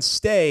people can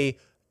stay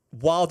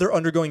while they're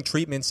undergoing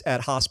treatments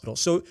at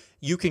hospitals. So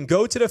you can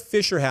go to the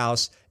Fisher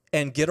House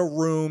and get a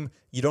room.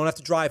 You don't have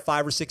to drive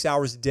 5 or 6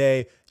 hours a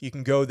day. You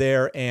can go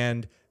there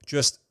and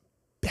just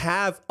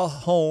have a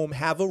home,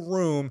 have a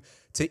room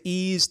to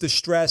ease the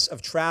stress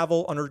of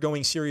travel,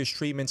 undergoing serious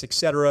treatments,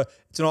 etc.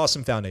 It's an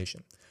awesome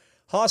foundation.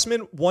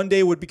 Hausman one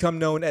day would become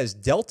known as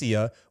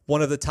Deltia,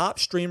 one of the top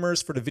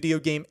streamers for the video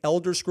game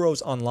Elder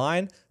Scrolls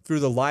Online through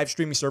the live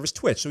streaming service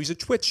Twitch. So he's a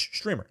Twitch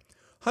streamer.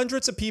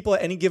 Hundreds of people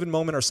at any given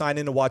moment are signed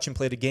in to watch him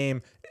play the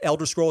game.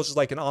 Elder Scrolls is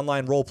like an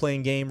online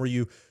role-playing game where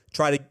you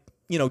try to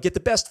get the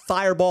best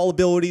fireball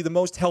ability, the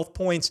most health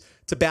points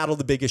to battle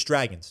the biggest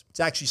dragons. It's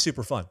actually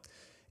super fun.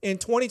 In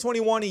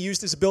 2021, he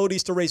used his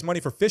abilities to raise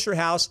money for Fisher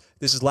House,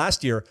 this is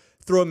last year,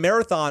 through a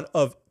marathon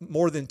of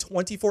more than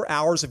 24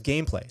 hours of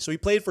gameplay. So he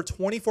played for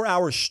 24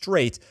 hours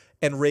straight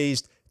and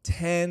raised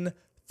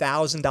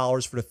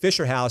 $10,000 for the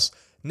Fisher House.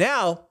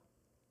 Now,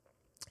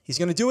 he's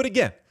going to do it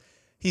again.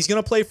 He's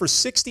going to play for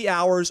 60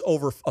 hours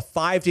over a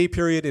 5-day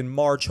period in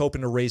March,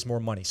 hoping to raise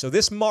more money. So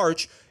this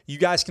March, you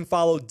guys can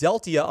follow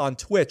Deltia on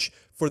Twitch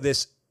for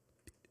this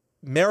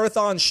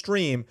marathon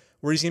stream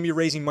where he's going to be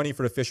raising money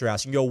for the Fisher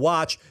House. You can go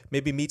watch,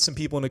 maybe meet some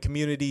people in the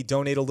community,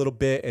 donate a little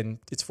bit, and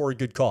it's for a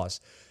good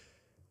cause.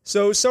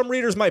 So some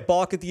readers might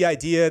balk at the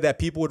idea that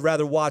people would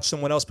rather watch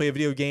someone else play a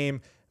video game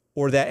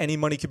or that any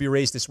money could be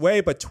raised this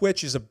way, but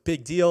Twitch is a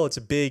big deal. It's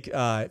a big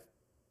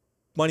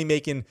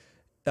money-making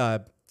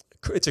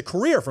it's a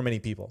career for many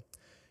people.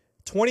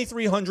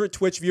 2,300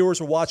 Twitch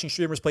viewers were watching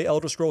streamers play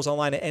Elder Scrolls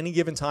Online at any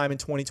given time in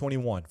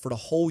 2021 for the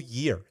whole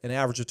year, an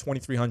average of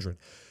 2,300.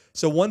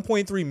 So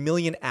 1.3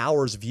 million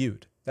hours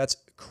viewed. That's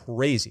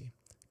crazy.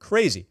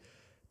 Crazy.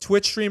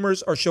 Twitch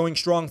streamers are showing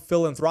strong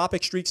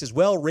philanthropic streaks as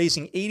well,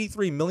 raising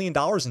 $83 million in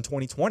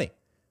 2020.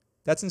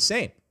 That's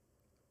insane.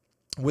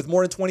 With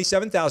more than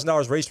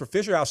 $27,000 raised for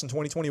Fisher House in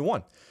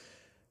 2021.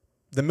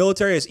 The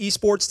military has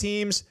esports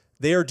teams.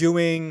 They are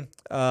doing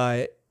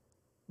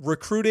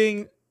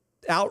recruiting,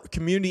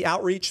 community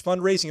outreach,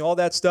 fundraising, all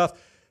that stuff.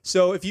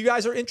 So if you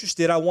guys are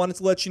interested, I wanted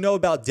to let you know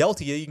about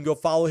Deltia. You can go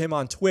follow him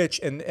on Twitch,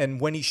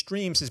 and when he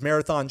streams his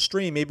marathon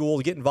stream, maybe we'll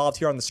get involved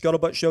here on the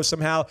Scuttlebutt Show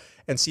somehow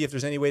and see if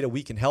there's any way that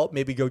we can help.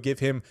 Maybe go give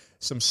him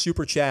some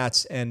super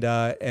chats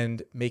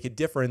and make a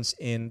difference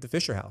in the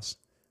Fisher House.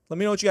 Let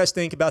me know what you guys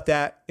think about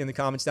that in the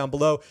comments down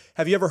below.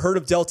 Have you ever heard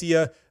of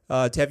Deltia?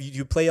 Do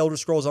you play Elder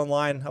Scrolls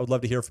Online? I would love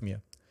to hear from you.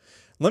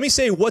 Let me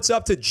say what's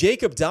up to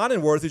Jacob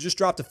Donenworth, who just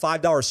dropped a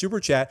 $5 super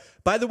chat.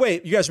 By the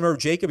way, you guys remember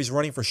Jacob? He's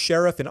running for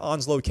sheriff in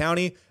Onslow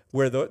County,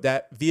 where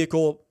that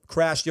vehicle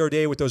crashed the other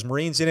day with those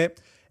Marines in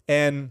it.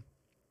 And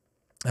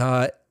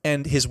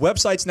his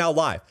website's now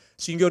live.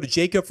 So you can go to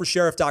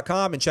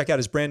jacobforsheriff.com and check out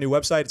his brand new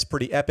website. It's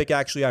pretty epic,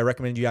 actually. I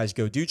recommend you guys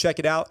do check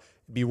it out.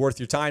 It'd be worth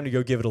your time to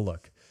go give it a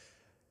look.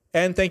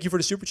 And thank you for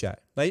the super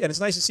chat. And it's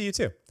nice to see you,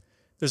 too.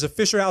 There's a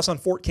Fisher House on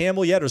Fort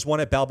Campbell. Yeah, there's one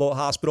at Balboa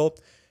Hospital.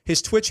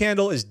 His Twitch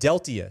handle is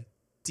Deltia,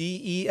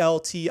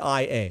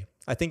 Deltia.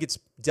 I think it's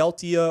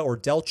Deltia or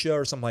Deltia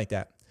or something like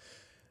that.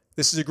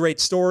 This is a great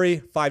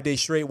story. 5 days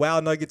straight.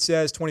 Wow, Nugget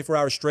says 24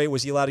 hours straight.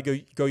 Was he allowed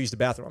to go use the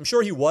bathroom? I'm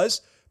sure he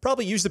was.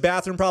 Probably use the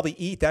bathroom, probably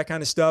eat, that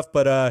kind of stuff,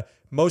 but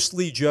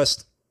mostly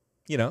just,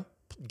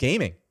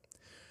 gaming.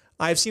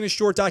 I have seen a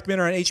short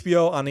documentary on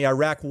HBO on the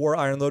Iraq War.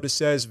 Iron Lotus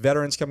says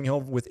veterans coming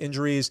home with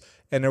injuries,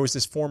 and there was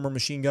this former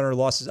machine gunner who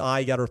lost his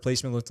eye, got a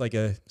replacement, looked like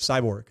a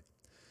cyborg.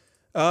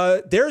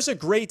 There's a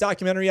great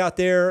documentary out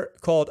there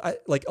called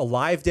like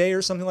Alive Day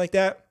or something like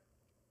that,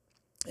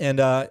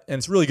 and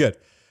it's really good.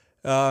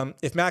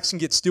 If Max can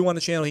get Stu on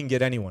the channel, he can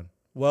get anyone.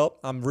 Well,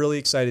 I'm really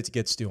excited to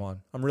get Stu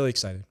on. I'm really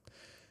excited.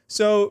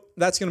 So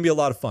that's going to be a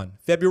lot of fun.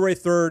 February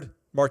 3rd,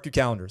 mark your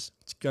calendars.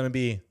 It's going to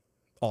be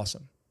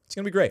awesome. It's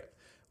going to be great.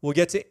 We'll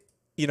get to,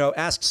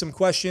 ask some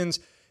questions,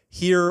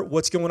 hear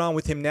what's going on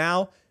with him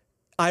now.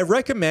 I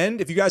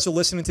recommend, if you guys are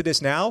listening to this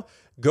now,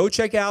 go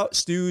check out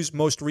Stu's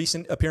most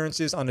recent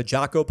appearances on the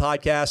Jocko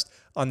podcast,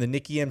 on the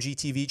Nikki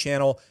MGTV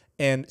channel,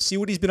 and see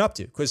what he's been up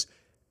to. Because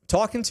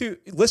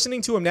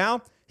listening to him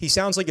now, he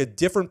sounds like a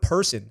different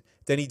person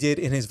than he did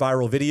in his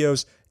viral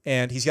videos,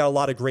 and he's got a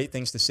lot of great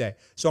things to say.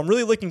 So I'm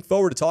really looking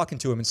forward to talking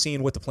to him and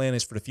seeing what the plan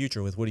is for the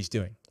future with what he's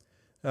doing.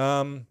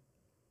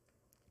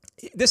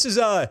 This is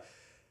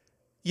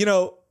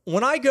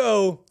when I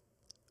go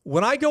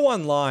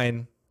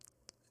online,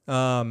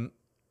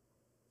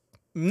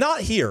 not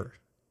here,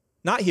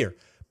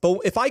 but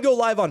if I go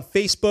live on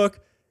Facebook,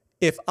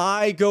 if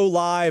I go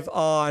live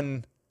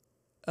on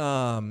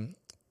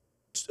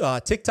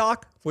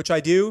TikTok, which I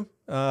do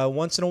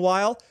once in a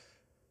while,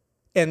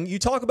 and you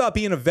talk about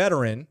being a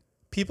veteran,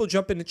 people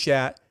jump into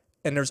chat,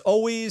 and there's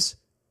always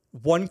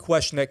one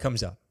question that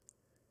comes up.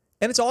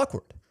 And it's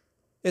awkward.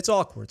 It's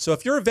awkward. So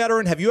if you're a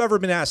veteran, have you ever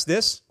been asked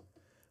this?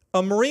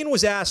 A Marine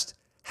was asked,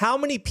 how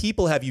many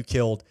people have you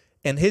killed?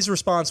 And his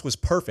response was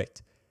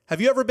perfect.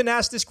 Have you ever been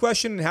asked this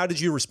question, and how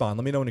did you respond?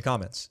 Let me know in the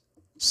comments.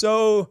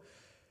 So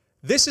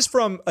this is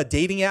from a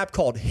dating app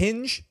called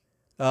Hinge.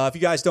 If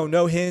you guys don't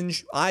know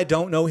Hinge, I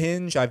don't know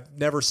Hinge. I've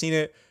never seen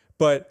it,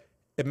 but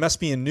it must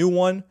be a new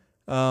one.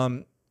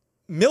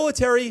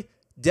 Military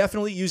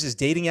definitely uses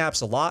dating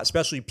apps a lot,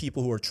 especially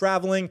people who are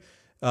traveling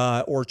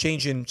or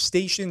changing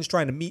stations,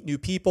 trying to meet new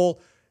people.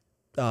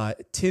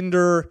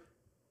 Tinder,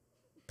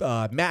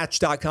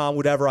 Match.com,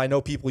 whatever. I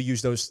know people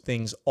use those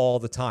things all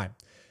the time.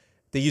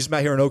 They use them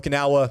out here in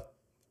Okinawa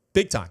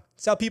big time.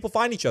 It's how people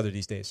find each other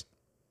these days.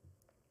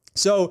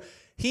 So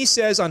he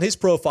says on his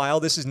profile,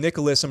 this is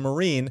Nicholas, a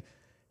Marine.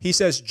 He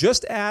says,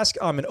 just ask.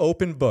 I'm an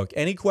open book.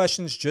 Any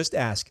questions, just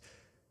ask.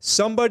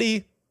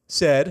 Somebody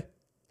said,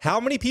 how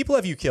many people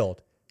have you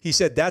killed? He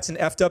said, that's an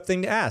effed up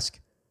thing to ask.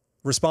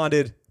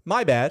 Responded,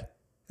 my bad.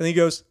 And he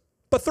goes,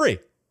 but 3.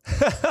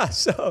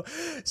 So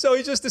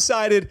he just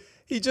decided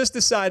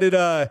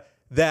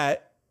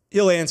that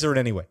he'll answer it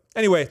anyway.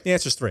 Anyway, the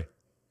answer's 3.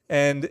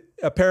 And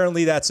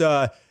apparently that's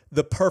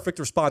the perfect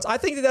response. I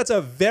think that's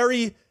a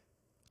very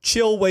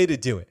chill way to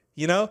do it.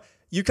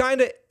 You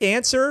kind of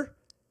answer,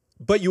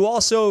 but you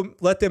also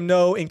let them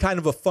know in kind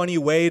of a funny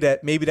way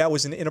that maybe that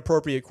was an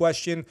inappropriate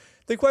question.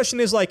 The question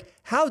is like,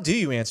 how do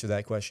you answer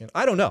that question?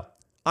 I don't know.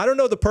 I don't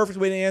know the perfect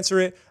way to answer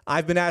it.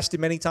 I've been asked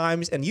it many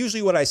times, and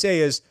usually what I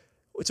say is,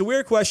 it's a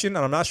weird question,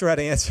 and I'm not sure how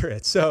to answer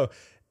it. So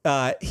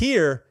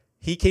here,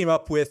 he came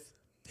up with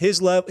his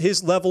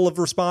level of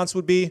response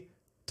would be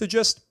to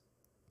just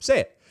say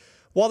it.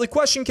 While the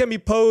question can be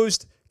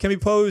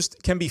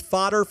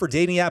fodder for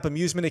dating app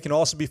amusement, it can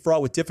also be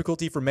fraught with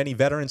difficulty for many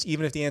veterans,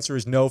 even if the answer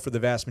is no for the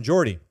vast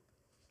majority.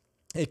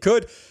 It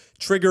could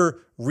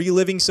trigger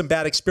reliving some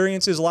bad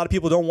experiences. A lot of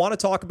people don't want to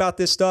talk about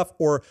this stuff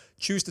or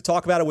choose to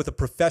talk about it with a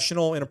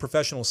professional in a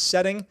professional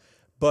setting,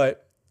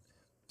 but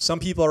some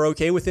people are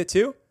okay with it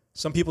too.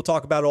 Some people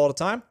talk about it all the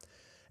time.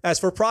 As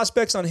for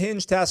prospects on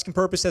Hinge, Task and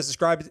Purpose has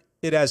described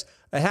it as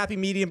a happy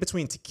medium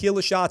between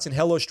tequila shots and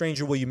hello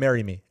stranger, will you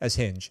marry me as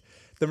Hinge.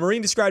 The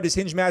Marine described his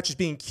Hinge match as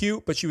being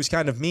cute, but she was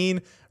kind of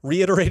mean,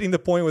 reiterating the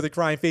point with a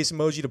crying face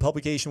emoji. The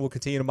publication will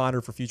continue to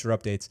monitor for future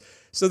updates.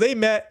 So they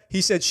met.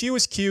 He said she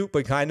was cute,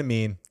 but kind of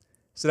mean.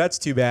 So that's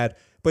too bad.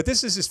 But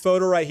this is his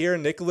photo right here,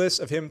 Nicholas,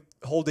 of him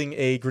holding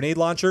a grenade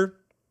launcher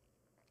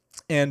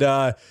and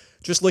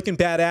just looking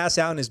badass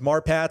out in his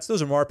Marpats.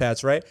 Those are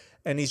Marpats, right?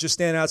 And he's just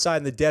standing outside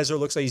in the desert.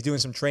 Looks like he's doing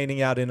some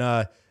training out in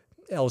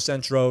El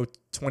Centro,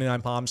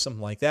 29 Palms,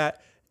 something like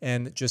that,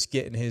 and just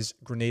getting his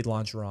grenade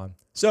launcher on.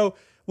 So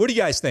What do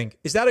you guys think?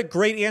 Is that a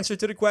great answer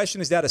to the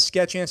question? Is that a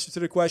sketch answer to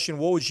the question?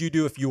 What would you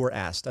do if you were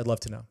asked? I'd love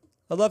to know.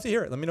 I'd love to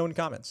hear it. Let me know in the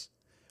comments.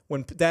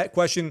 When that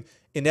question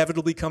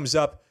inevitably comes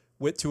up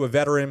to a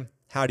veteran,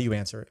 how do you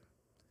answer it?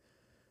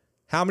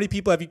 How many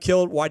people have you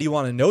killed? Why do you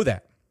want to know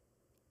that?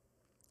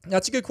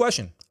 That's a good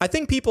question. I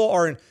think people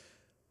are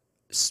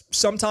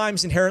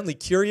sometimes inherently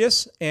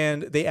curious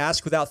and they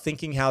ask without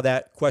thinking how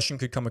that question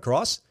could come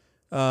across.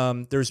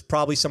 There's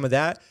probably some of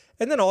that.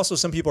 And then also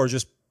some people are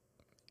just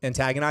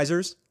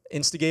antagonizers,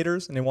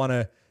 instigators, and they want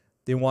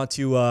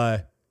to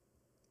I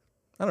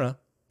don't know,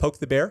 poke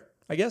the bear,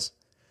 I guess.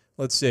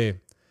 Let's see.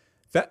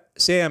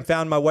 Sam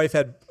found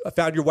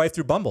your wife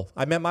through Bumble.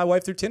 I met my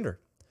wife through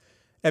Tinder.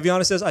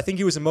 Eviana says, I think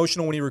he was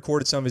emotional when he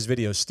recorded some of his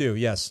videos. Stu,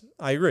 yes,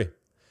 I agree.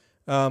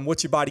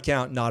 What's your body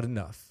count? Not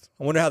enough.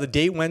 I wonder how the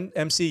date went,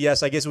 MC.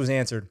 Yes, I guess it was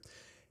answered.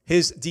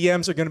 His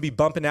DMs are going to be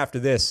bumping after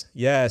this.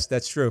 Yes,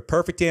 that's true.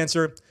 Perfect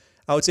answer.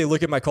 I would say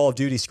look at my Call of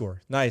Duty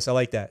score. Nice, I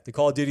like that. The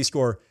Call of Duty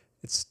score,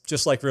 it's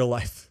just like real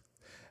life.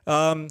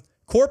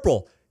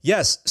 Corporal,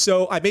 yes.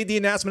 So I made the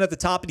announcement at the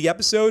top of the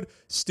episode.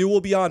 Stu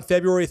will be on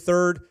February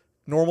 3rd,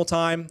 normal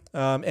time.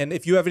 And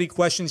if you have any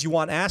questions you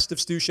want asked of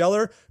Stu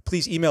Scheller,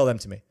 please email them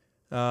to me.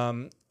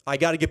 I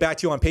got to get back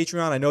to you on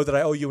Patreon. I know that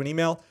I owe you an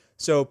email.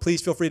 So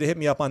please feel free to hit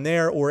me up on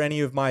there or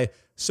any of my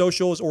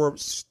socials or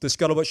the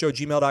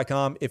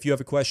scuttlebuttshow@gmail.com. If you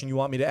have a question you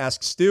want me to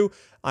ask Stu,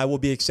 I will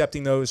be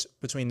accepting those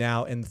between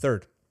now and the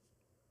 3rd.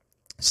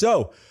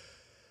 So,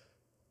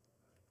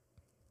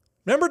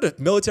 remember the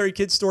military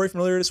kid story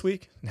from earlier this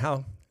week and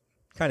how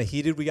kind of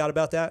heated we got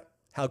about that?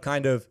 How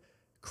kind of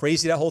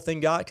crazy that whole thing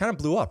got? It kind of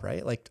blew up,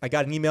 right? Like I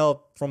got an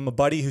email from a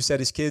buddy who said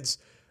his kids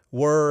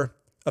were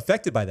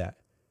affected by that.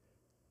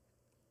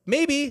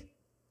 Maybe,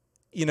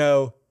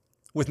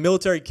 with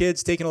military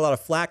kids taking a lot of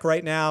flack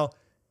right now,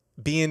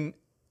 being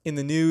in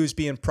the news,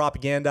 being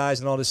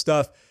propagandized and all this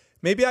stuff,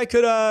 maybe I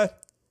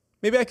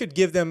could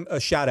give them a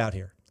shout out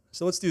here.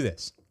 So let's do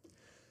this.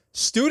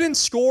 Student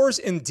scores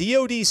in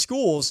DoD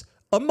schools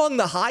among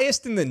the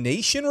highest in the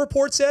nation,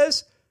 report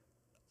says.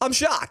 I'm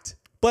shocked,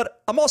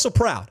 but I'm also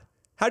proud.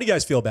 How do you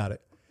guys feel about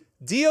it?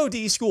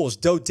 DoD schools,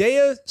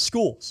 Dodea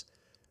schools,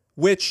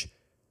 which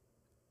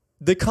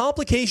the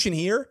complication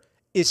here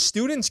is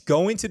students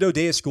going to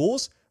Dodea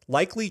schools,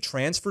 likely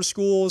transfer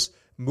schools,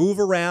 move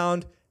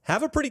around,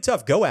 have a pretty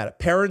tough go at it.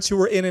 Parents who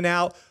are in and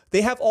out,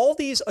 they have all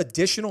these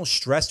additional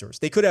stressors.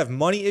 They could have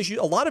money issues.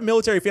 A lot of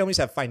military families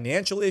have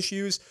financial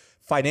issues,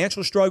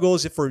 financial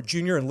struggles. If for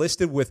junior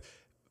enlisted with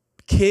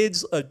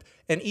kids, an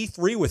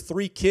E3 with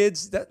 3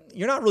 kids, that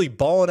you're not really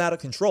balling out of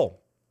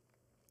control.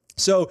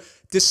 So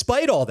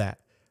despite all that,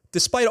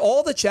 despite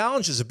all the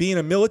challenges of being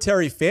a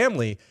military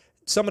family,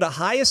 some of the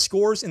highest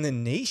scores in the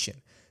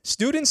nation.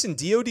 Students in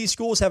DoD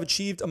schools have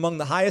achieved among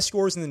the highest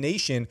scores in the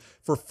nation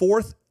for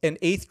 4th and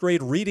 8th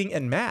grade reading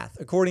and math,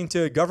 according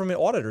to government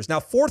auditors. Now,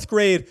 4th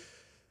grade,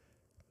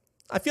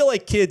 I feel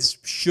like kids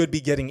should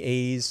be getting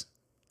A's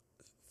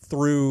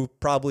through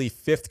probably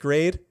 5th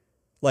grade.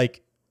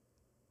 Like,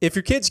 if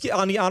your kids get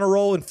on the honor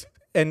roll in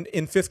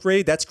 5th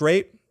grade, that's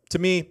great. To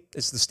me,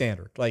 it's the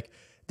standard. Like,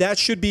 that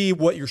should be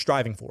what you're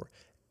striving for.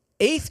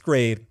 8th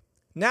grade,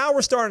 now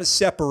we're starting to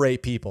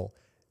separate people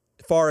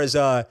as far as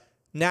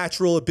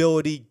natural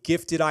ability,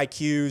 gifted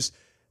IQs.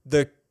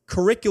 The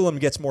curriculum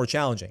gets more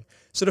challenging.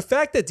 So the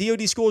fact that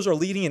DoD schools are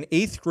leading in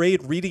 8th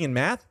grade reading and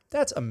math,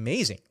 that's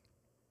amazing.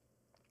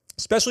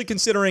 Especially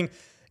considering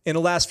in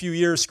the last few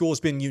years, school has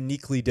been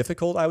uniquely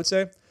difficult, I would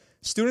say.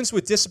 Students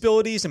with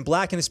disabilities and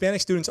Black and Hispanic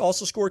students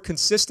also score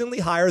consistently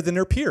higher than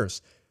their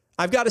peers.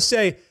 I've got to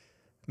say,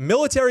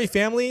 military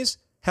families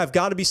have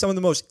got to be some of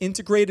the most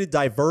integrated,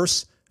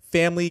 diverse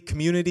family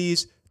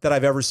communities that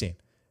I've ever seen.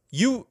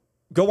 You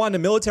go on to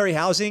military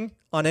housing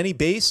on any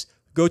base,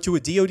 go to a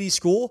DoD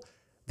school,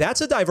 that's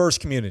a diverse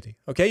community,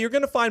 okay? You're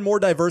going to find more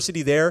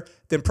diversity there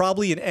than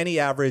probably in any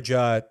average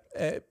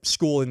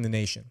school in the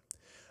nation.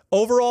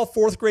 Overall,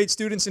 4th grade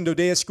students in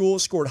Dodea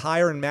schools scored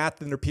higher in math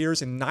than their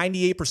peers in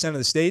 98% of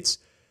the states.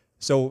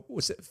 So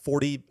what's it,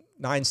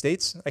 49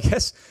 states, I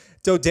guess?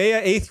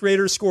 Dodea 8th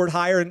graders scored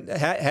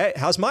higher.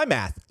 How's my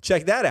math?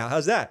 Check that out.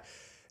 How's that?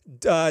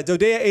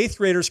 Dodea 8th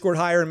graders scored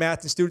higher in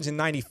math than students in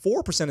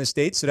 94% of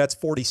states, so that's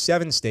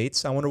 47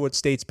 states. I wonder what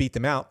states beat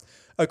them out.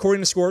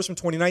 According to scores from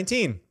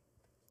 2019,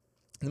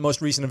 the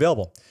most recent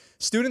available.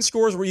 Student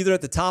scores were either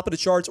at the top of the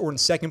charts or in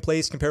second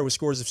place compared with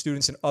scores of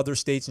students in other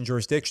states and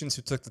jurisdictions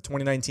who took the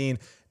 2019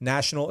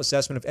 National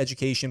Assessment of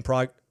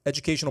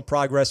Educational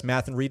Progress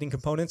Math and Reading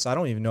Components. I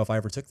don't even know if I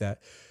ever took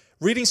that.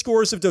 Reading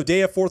scores of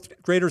Dodea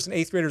 4th graders and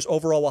 8th graders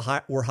overall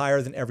were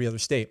higher than every other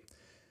state.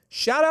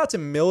 Shout out to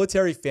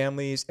military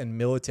families and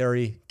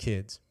military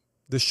kids.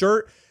 The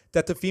shirt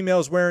that the female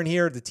is wearing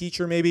here, the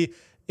teacher maybe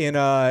in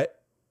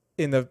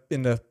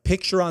the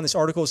picture on this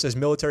article says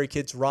military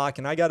kids rock,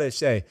 and I gotta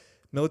say,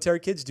 military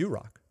kids do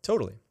rock,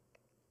 totally.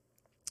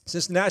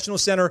 Since the National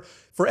Center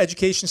for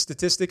Education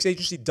Statistics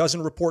Agency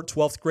doesn't report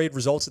 12th grade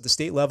results at the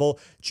state level,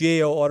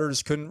 GAO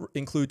auditors couldn't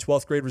include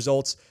 12th grade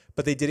results,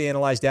 but they did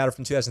analyze data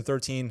from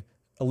 2013,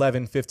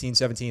 11, 15,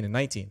 17, and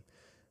 19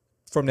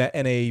 from that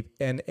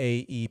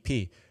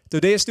NAEP.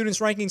 Dodea students'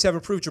 rankings have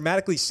improved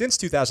dramatically since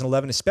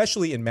 2011,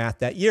 especially in math.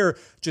 That year,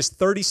 just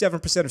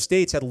 37% of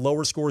states had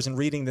lower scores in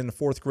reading than the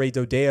fourth grade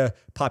Dodea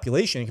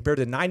population, compared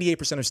to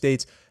 98% of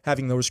states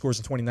having lower scores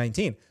in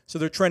 2019. So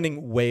they're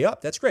trending way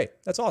up. That's great.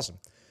 That's awesome.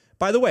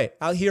 By the way,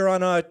 out here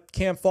on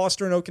Camp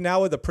Foster in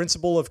Okinawa, the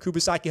principal of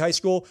Kubasaki High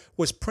School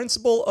was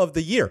Principal of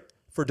the Year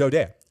for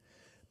Dodea.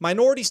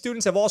 Minority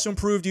students have also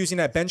improved using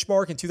that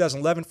benchmark. In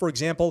 2011, for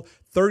example,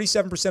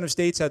 37% of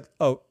states had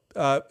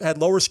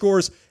lower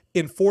scores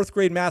in fourth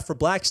grade math for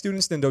black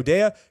students than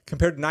Dodea,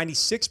 compared to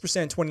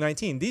 96% in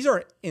 2019. These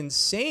are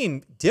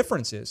insane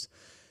differences.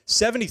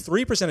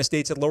 73% of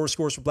states had lower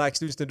scores for black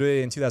students than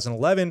Dodea in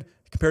 2011,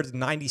 compared to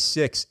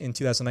 96% in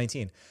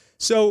 2019.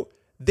 So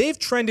they've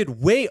trended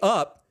way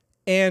up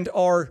and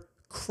are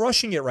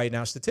crushing it right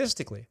now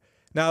statistically.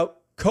 Now,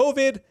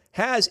 COVID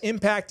has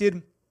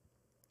impacted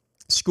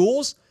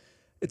schools,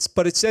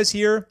 but it says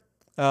here,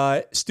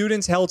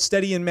 students held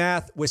steady in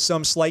math with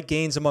some slight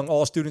gains among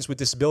all students with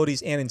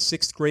disabilities, and in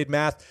sixth grade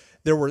math,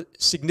 there were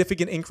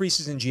significant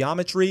increases in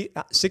geometry,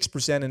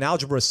 6%, and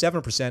algebra,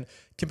 7%,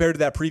 compared to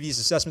that previous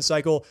assessment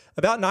cycle.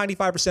 About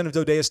 95% of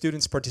Dodea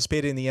students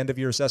participated in the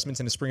end-of-year assessments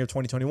in the spring of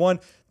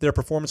 2021. Their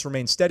performance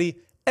remained steady,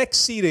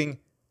 exceeding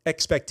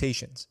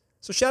expectations.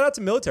 So shout out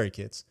to military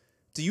kids.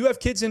 Do you have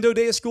kids in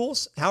Dodea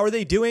schools? How are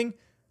they doing?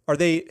 Are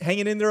they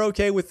hanging in there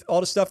okay with all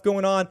the stuff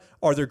going on?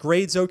 Are their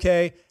grades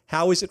okay?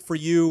 How is it for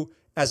you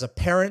as a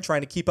parent trying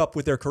to keep up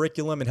with their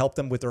curriculum and help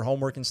them with their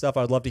homework and stuff?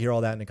 I'd love to hear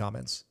all that in the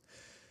comments.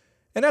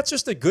 And that's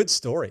just a good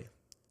story.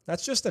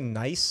 That's just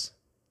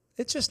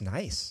it's just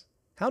nice.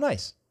 How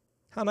nice?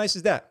 How nice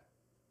is that?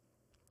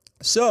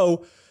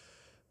 So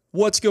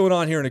what's going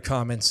on here in the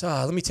comments?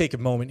 Let me take a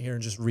moment here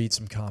and just read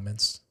some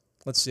comments.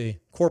 Let's see.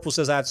 Corporal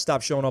says, I have to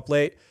stop showing up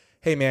late.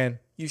 Hey, man,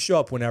 you show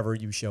up whenever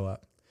you show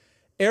up.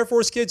 Air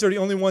Force kids are the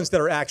only ones that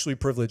are actually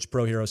privileged,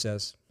 Pro Hero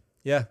says.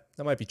 Yeah,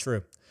 that might be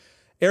true.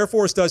 Air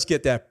Force does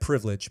get that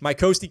privilege. My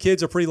Coastie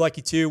kids are pretty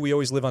lucky, too. We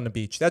always live on the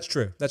beach. That's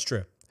true. That's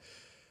true.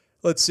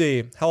 Let's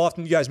see. How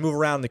often do you guys move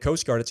around in the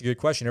Coast Guard? It's a good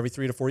question. Every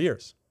 3 to 4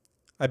 years.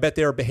 I bet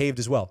they are behaved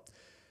as well.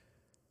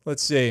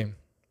 Let's see.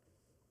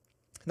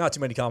 Not too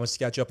many comments to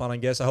catch up on, I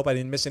guess. I hope I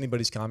didn't miss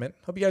anybody's comment.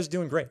 Hope you guys are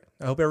doing great.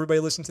 I hope everybody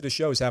listening to the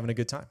show is having a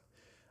good time.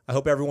 I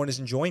hope everyone is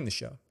enjoying the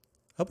show.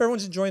 I hope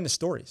everyone's enjoying the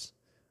stories.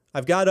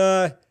 I've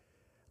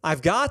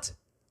got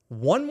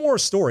one more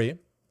story,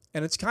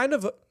 and it's kind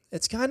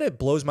of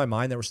blows my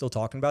mind that we're still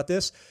talking about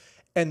this.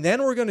 And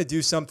then we're going to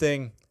do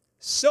something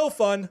so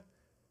fun,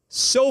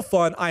 so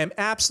fun. I am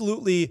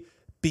absolutely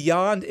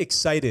beyond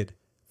excited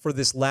for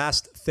this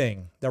last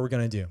thing that we're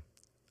going to do.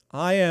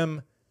 I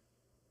am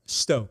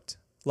stoked,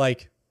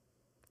 like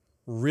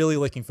really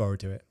looking forward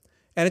to it.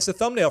 And it's the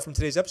thumbnail from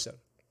today's episode.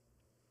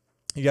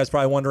 You guys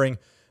probably wondering,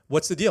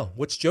 what's the deal?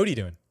 What's Jody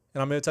doing?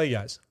 And I'm going to tell you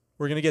guys.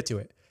 We're going to get to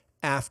it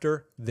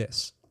after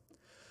this.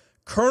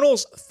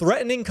 Colonel's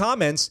threatening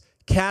comments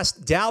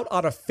cast doubt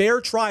on a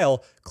fair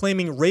trial,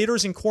 claiming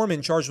Raiders and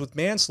corpsmen charged with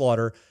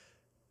manslaughter.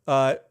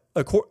 Let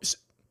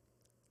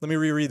me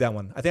reread that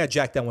one. I think I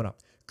jacked that one up.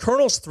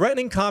 Colonel's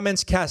threatening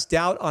comments cast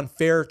doubt on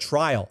fair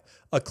trial,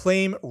 a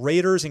claim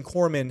Raiders and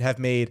corpsmen have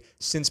made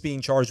since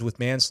being charged with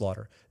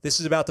manslaughter. This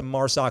is about the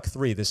MARSOC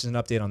 3. This is an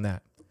update on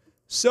that.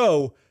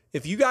 So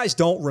if you guys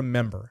don't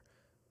remember,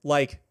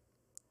 like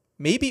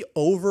maybe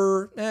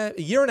over a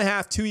year and a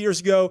half, 2 years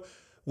ago,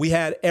 we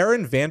had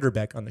Aaron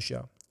Vanderbeck on the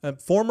show, a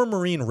former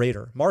Marine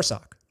Raider,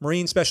 MARSOC,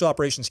 Marine Special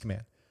Operations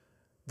Command.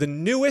 The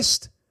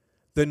newest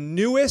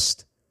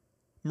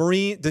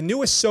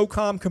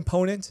SOCOM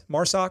component,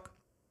 MARSOC.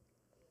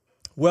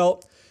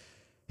 Well,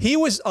 he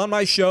was on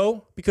my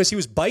show because he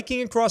was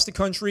biking across the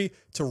country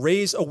to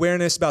raise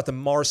awareness about the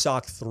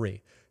MARSOC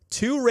 3.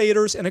 2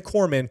 Raiders and a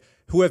corpsman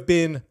who have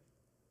been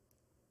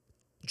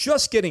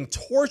just getting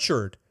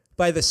tortured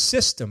by the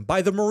system,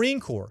 by the Marine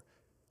Corps,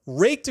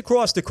 raked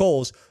across the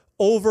coals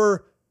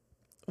over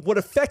what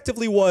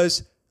effectively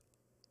was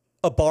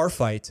a bar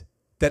fight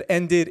that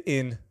ended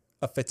in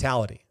a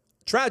fatality,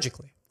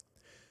 tragically.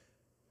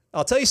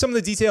 I'll tell you some of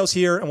the details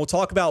here, and we'll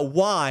talk about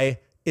why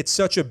it's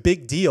such a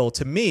big deal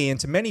to me and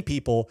to many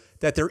people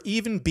that they're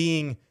even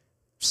being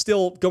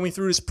still going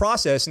through this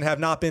process and have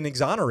not been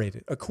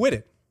exonerated,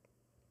 acquitted.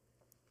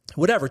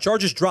 Whatever,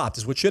 charges dropped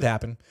is what should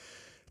happen.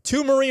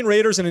 2 Marine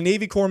Raiders and a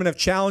Navy corpsman have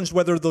challenged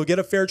whether they'll get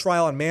a fair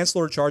trial on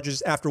manslaughter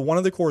charges after one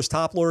of the Corps'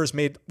 top lawyers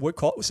made what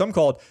some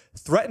called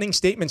threatening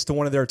statements to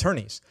one of their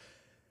attorneys.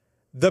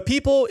 The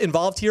people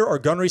involved here are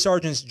Gunnery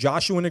Sergeants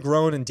Joshua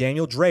Negron and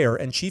Daniel Dreyer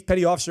and Chief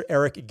Petty Officer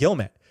Eric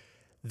Gilmet.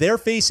 They're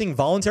facing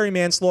voluntary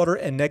manslaughter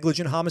and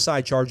negligent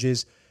homicide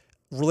charges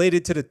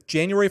related to the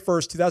January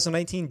 1st,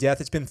 2019 death.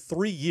 It's been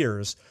 3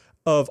 years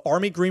of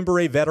Army Green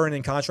Beret veteran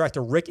and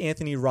contractor Rick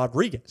Anthony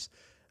Rodriguez.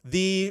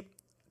 The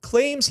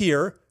claims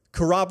here,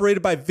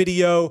 corroborated by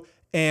video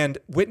and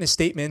witness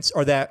statements,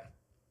 are that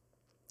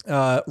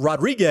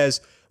Rodriguez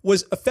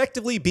was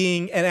effectively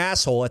being an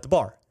asshole at the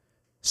bar.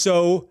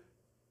 So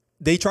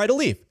they tried to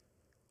leave.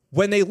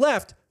 When they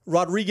left,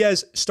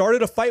 Rodriguez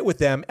started a fight with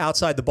them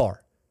outside the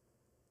bar.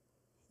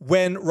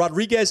 When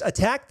Rodriguez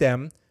attacked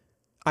them,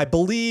 I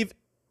believe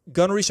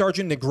Gunnery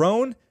Sergeant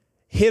Negron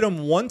hit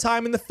him one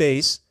time in the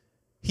face.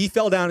 He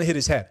fell down and hit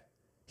his head.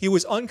 He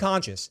was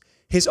unconscious.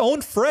 His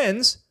own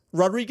friends,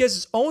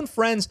 Rodriguez's own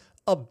friends,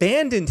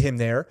 abandoned him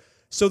there.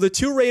 So the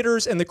two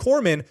raiders and the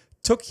corpsman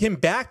took him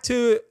back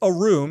to a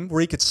room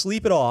where he could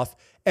sleep it off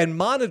and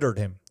monitored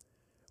him.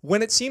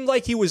 When it seemed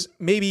like he was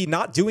maybe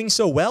not doing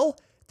so well,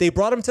 they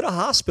brought him to the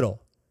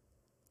hospital,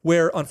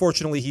 where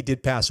unfortunately he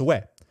did pass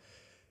away.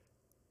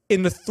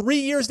 In the 3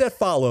 years that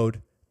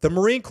followed, the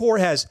Marine Corps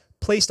has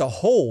placed a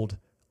hold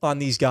on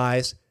these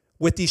guys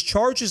with these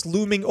charges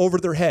looming over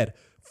their head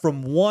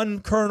from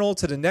one colonel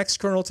to the next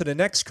colonel to the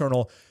next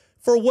colonel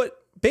for what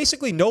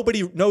basically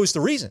nobody knows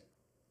the reason.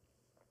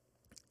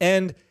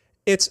 And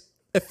it's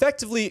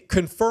effectively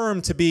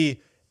confirmed to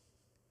be,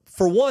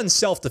 for one,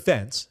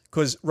 self-defense,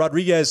 because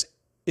Rodriguez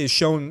is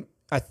shown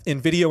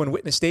in video and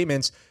witness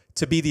statements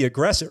to be the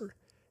aggressor.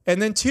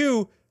 And then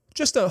two,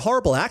 just a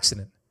horrible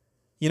accident.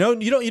 You know,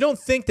 you don't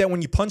think that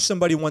when you punch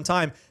somebody one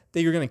time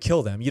that you're going to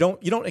kill them. You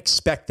don't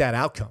expect that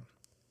outcome.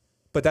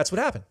 But that's what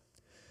happened.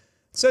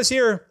 It says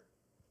here,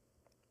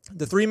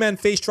 the three men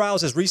faced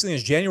trials as recently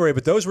as January,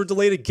 but those were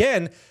delayed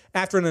again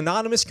after an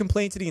anonymous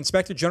complaint to the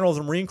Inspector General of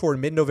the Marine Corps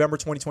in mid-November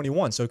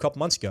 2021, so a couple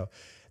months ago.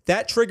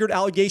 That triggered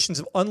allegations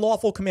of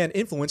unlawful command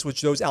influence,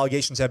 which those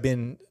allegations have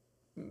been,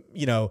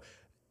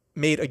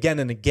 made again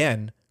and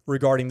again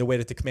regarding the way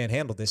that the command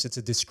handled this. It's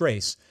a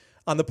disgrace.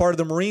 On the part of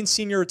the Marine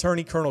Senior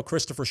Attorney Colonel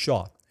Christopher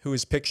Shaw, who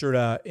is pictured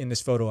in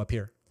this photo up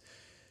here.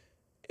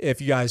 If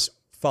you guys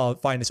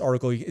find this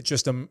article, it's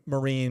just a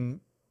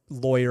Marine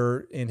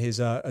lawyer in his,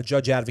 a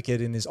judge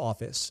advocate in his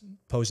office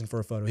posing for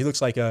a photo. He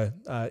looks like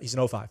he's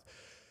an 05.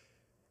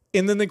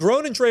 In the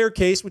Negron and Dreyer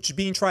case, which is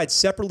being tried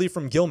separately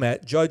from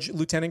Gilmet, Judge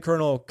Lieutenant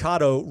Colonel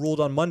Cotto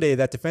ruled on Monday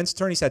that defense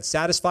attorneys had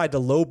satisfied the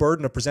low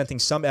burden of presenting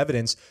some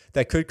evidence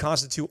that could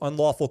constitute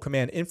unlawful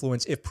command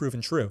influence if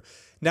proven true.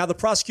 Now, the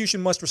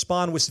prosecution must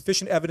respond with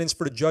sufficient evidence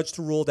for the judge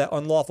to rule that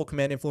unlawful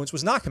command influence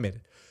was not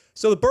committed.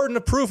 So the burden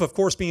of proof, of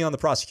course, being on the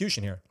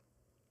prosecution here.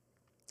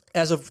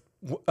 As of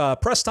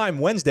press time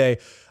Wednesday,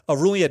 a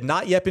ruling had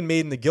not yet been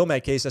made in the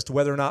Gilmet case as to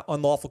whether or not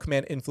unlawful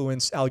command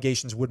influence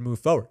allegations would move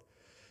forward.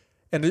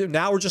 And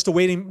now we're just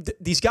awaiting.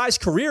 These guys'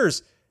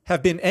 careers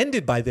have been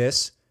ended by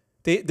this.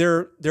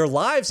 Their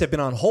lives have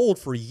been on hold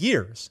for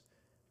years.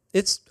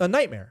 It's a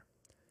nightmare.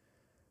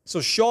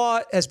 So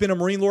Shaw has been a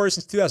Marine lawyer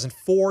since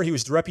 2004. He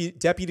was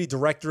deputy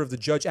director of the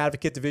Judge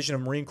Advocate Division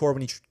of Marine Corps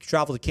when he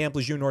traveled to Camp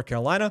Lejeune, North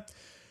Carolina.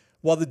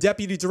 While the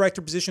deputy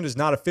director position does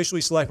not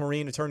officially select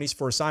Marine attorneys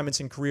for assignments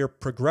and career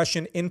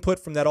progression, input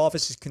from that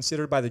office is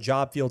considered by the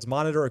Job Fields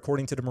Monitor,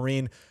 according to the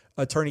Marine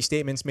attorney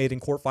statements made in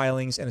court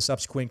filings and a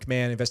subsequent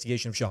command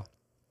investigation of Shaw.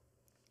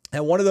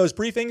 At one of those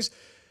briefings,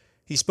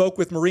 he spoke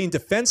with Marine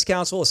Defense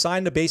Counsel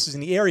assigned to bases in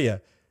the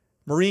area.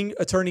 Marine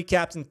Attorney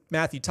Captain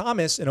Matthew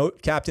Thomas,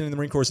 captain in the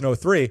Marine Corps in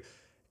 03,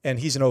 and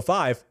he's in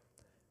 05,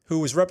 who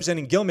was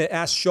representing Gilmet,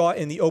 asked Shaw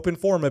in the open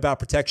forum about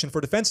protection for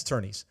defense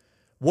attorneys.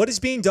 What is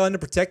being done to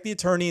protect the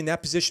attorney in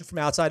that position from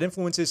outside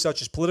influences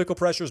such as political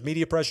pressures,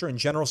 media pressure, and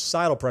general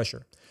societal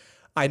pressure?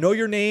 I know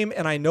your name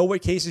and I know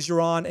what cases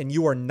you're on, and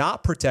you are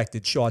not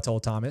protected, Shaw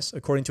told Thomas,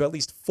 according to at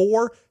least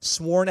 4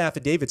 sworn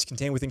affidavits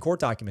contained within court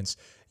documents.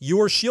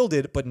 You are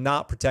shielded but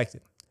not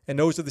protected. And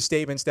those are the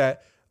statements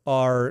that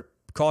are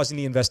causing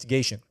the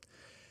investigation.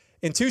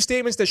 In 2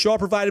 statements that Shaw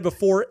provided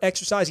before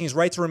exercising his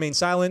right to remain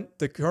silent,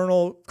 the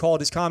colonel called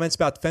his comments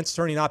about defense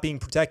attorney not being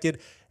protected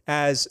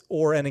as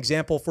or an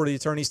example for the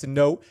attorneys to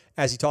note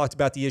as he talked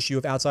about the issue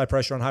of outside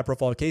pressure on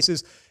high-profile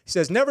cases. He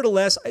says,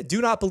 nevertheless, I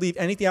do not believe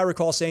anything I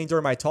recall saying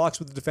during my talks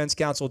with the defense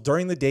counsel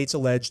during the dates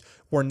alleged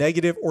were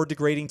negative or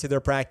degrading to their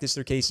practice,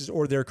 their cases,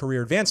 or their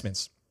career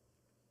advancements.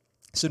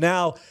 So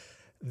now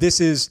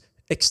this is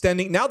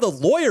extending. Now the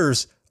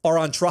lawyers are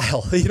on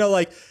trial.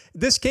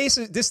 This case,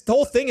 this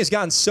whole thing has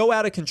gotten so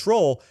out of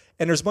control,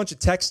 and there's a bunch of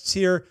texts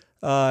here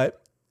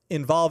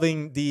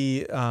involving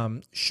the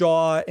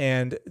Shaw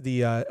and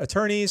the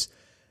attorneys.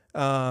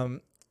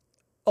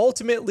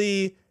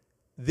 Ultimately,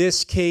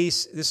 this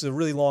case, this is a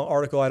really long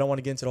article. I don't want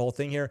to get into the whole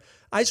thing here.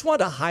 I just want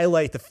to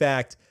highlight the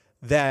fact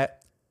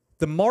that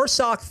the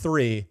MARSOC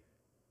 3,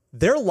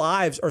 their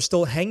lives are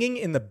still hanging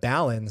in the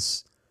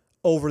balance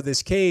over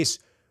this case,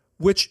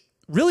 which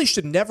really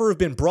should never have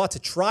been brought to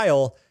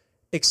trial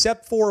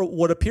except for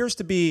what appears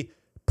to be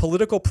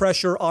political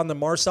pressure on the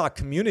MARSOC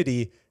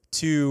community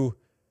to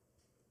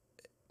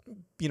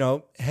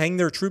hang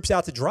their troops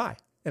out to dry.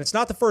 And it's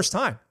not the first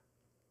time.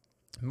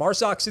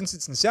 MARSOC, since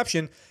its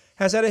inception,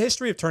 has had a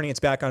history of turning its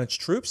back on its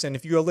troops. And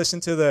if you go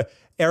listen to the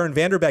Aaron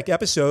Vanderbeck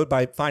episode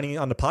by finding it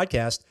on the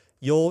podcast,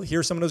 you'll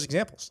hear some of those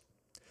examples.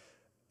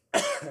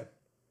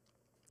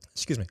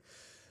 Excuse me.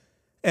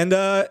 And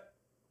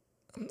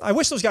I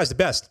wish those guys the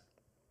best.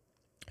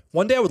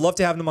 One day I would love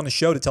to have them on the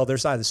show to tell their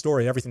side of the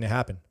story, everything that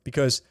happened,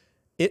 because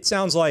it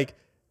sounds like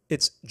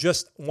it's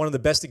just one of the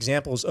best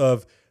examples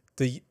of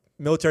the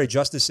military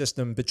justice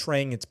system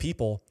betraying its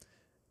people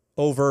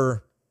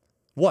over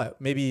what?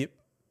 Maybe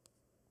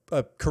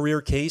a career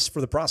case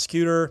for the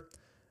prosecutor,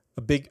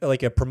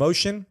 a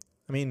promotion.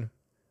 I mean,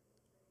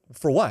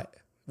 for what?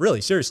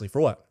 Really, seriously,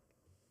 for what?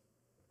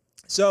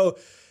 So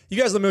you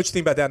guys let me know what you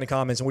think about that in the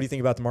comments, and what do you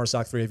think about the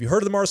Marsoc 3? Have you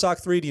heard of the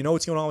Marsoc 3? Do you know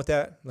what's going on with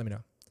that? Let me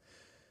know.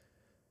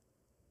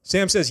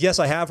 Sam says, yes,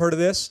 I have heard of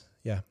this.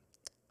 Yeah.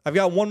 I've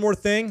got one more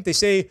thing. They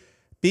say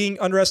being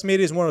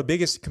underestimated is one of the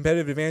biggest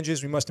competitive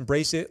advantages. We must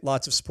embrace it.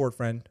 Lots of support,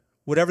 friend.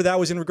 Whatever that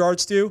was in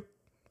regards to,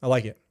 I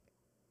like it.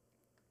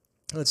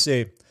 Let's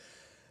see.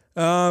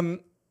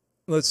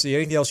 Let's see.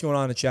 Anything else going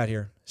on in the chat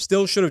here?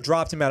 Still should have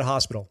dropped him at a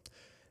hospital.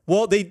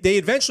 Well, they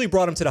eventually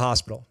brought him to the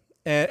hospital.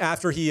 And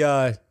after he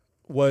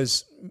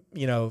was,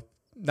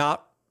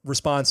 not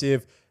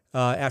responsive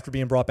after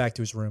being brought back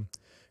to his room.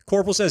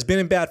 Corporal says, been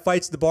in bad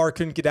fights at the bar,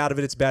 couldn't get out of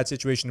it. It's a bad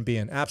situation to be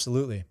in.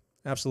 Absolutely.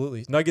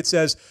 Absolutely. Nugget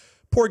says,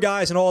 poor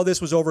guys, and all of this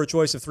was over a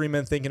choice of 3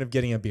 men thinking of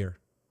getting a beer.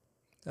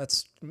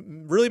 That's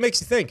really makes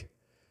you think.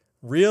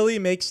 Really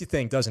makes you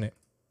think, doesn't it?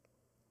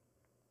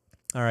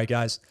 All right,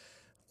 guys.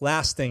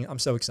 Last thing. I'm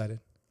so excited.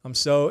 I'm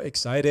so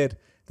excited.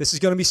 This is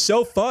going to be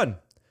so fun.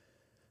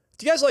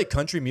 Do you guys like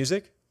country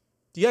music?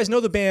 Do you guys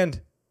know the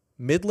band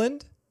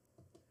Midland?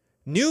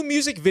 New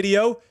music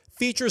video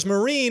features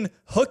Marine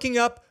hooking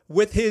up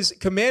with his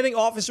commanding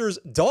officer's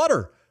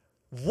daughter.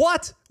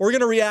 What? We're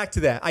going to react to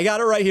that. I got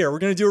it right here. We're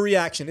going to do a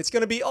reaction. It's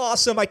going to be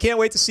awesome. I can't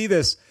wait to see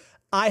this.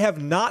 I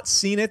have not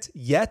seen it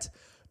yet,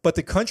 but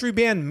the country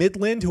band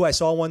Midland, who I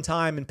saw one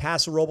time in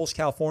Paso Robles,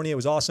 California, it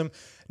was awesome.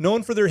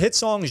 Known for their hit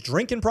songs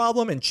Drinkin'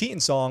 Problem and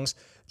Cheatin' Songs,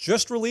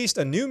 just released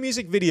a new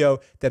music video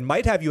that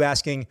might have you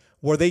asking,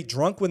 were they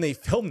drunk when they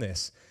filmed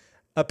this?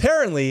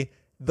 Apparently,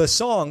 the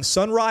song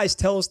Sunrise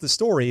Tells the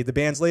Story, the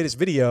band's latest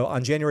video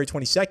on January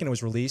 22nd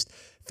was released,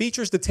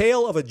 features the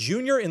tale of a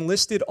junior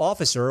enlisted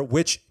officer,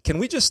 which, can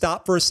we just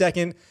stop for a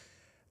second?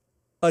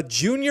 A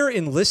junior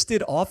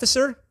enlisted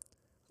officer?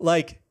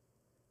 Like,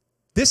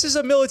 this is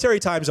a Military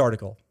Times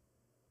article.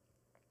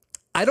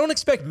 I don't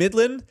expect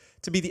Midland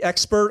to be the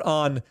expert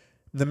on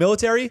the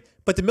military,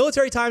 but the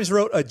Military Times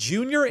wrote a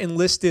junior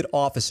enlisted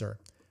officer.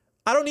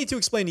 I don't need to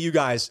explain to you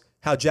guys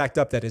how jacked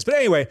up that is. But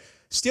anyway,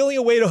 stealing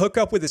a way to hook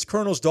up with his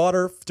colonel's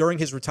daughter during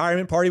his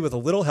retirement party with a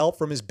little help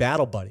from his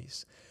battle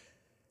buddies.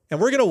 And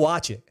we're going to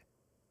watch it.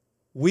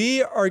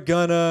 We're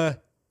going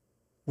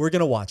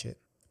to watch it.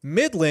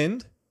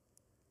 Midland,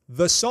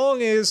 the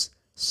song is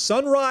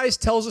Sunrise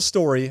Tells a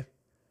Story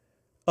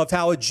of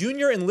how a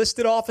junior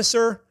enlisted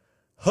officer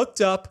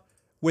hooked up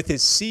with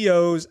his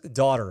CO's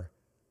daughter.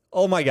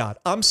 Oh my God.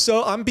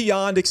 I'm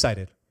beyond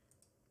excited.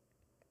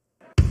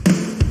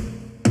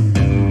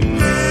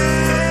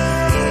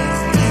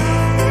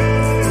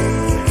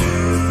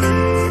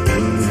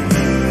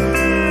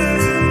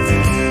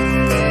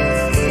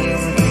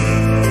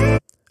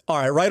 All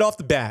right, right off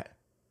the bat,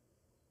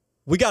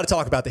 we got to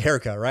talk about the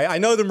haircut, right? I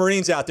know the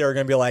Marines out there are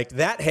going to be like,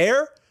 that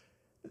hair?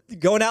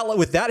 Going out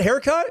with that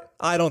haircut?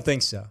 I don't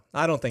think so.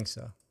 I don't think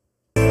so.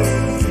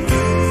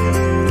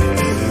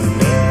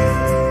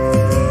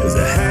 There's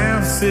a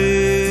half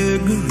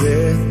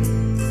cigarette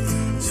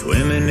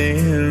swimming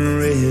in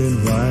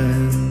red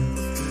wine.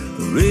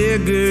 The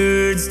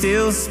record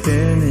still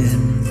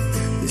spinning.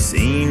 The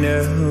scene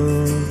of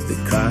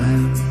the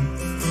crime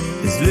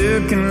is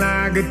looking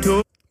like a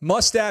toy.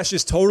 Mustache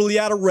is totally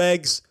out of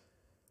regs.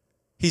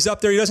 He's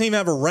up there. He doesn't even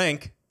have a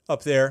rank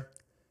up there.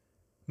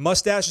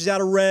 Mustache is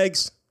out of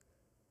regs.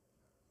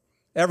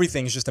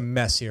 Everything's just a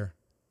mess here.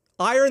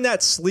 Iron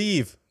that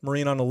sleeve,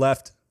 Marine on the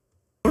left.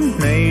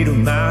 Made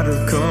him out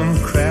of come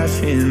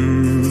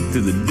crashing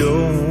through the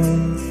door.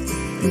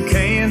 And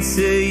can't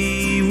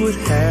say what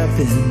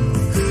happened.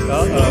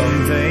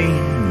 One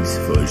thing's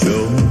for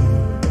sure.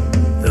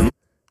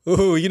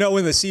 Ooh, you know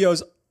when the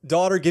CO's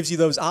daughter gives you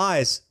those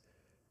eyes.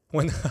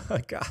 When, oh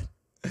God.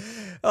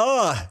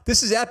 Oh,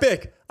 this is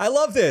epic. I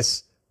love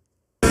this.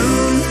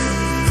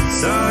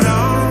 Sawed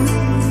on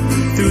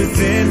through a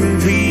thin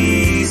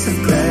piece of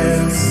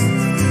glass.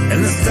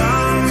 And the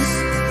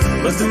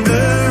stars must have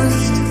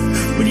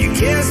blushed when you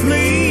kissed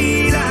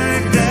me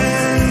like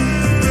that.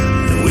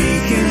 And we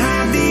can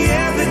hide the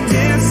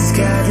evidence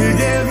scattered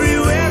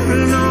everywhere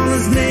in all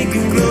its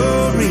naked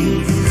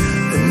glory.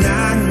 But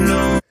not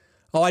know.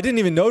 Oh, I didn't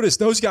even notice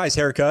those guys'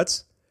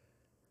 haircuts.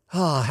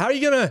 Oh, how are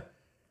you going to...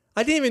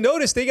 I didn't even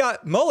notice they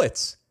got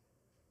mullets.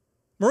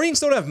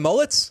 Marines don't have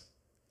mullets.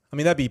 I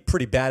mean, that'd be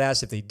pretty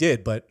badass if they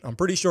did, but I'm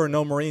pretty sure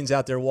no Marines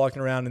out there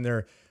walking around in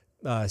their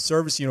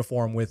service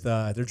uniform with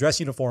their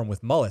dress uniform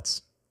with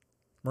mullets.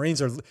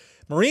 Marines'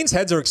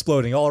 heads are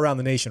exploding all around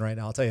the nation right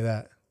now. I'll tell you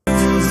that.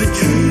 The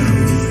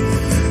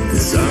truth, the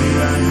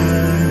sunrise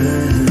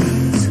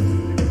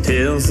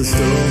tells the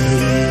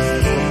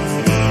story.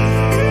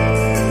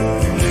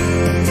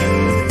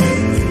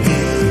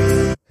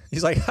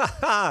 He's like, ha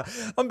ha,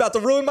 I'm about to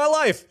ruin my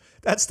life.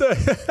 That's the,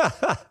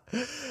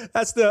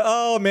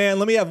 oh man,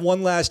 let me have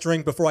one last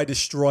drink before I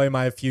destroy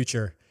my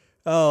future.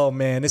 Oh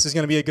man, this is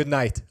going to be a good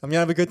night. I'm going to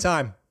have a good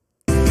time.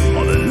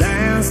 All the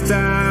last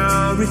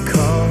I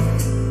recall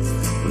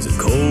was a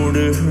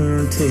quarter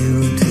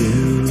till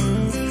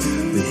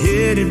 2. We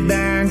headed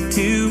back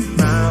to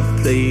my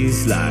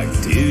place like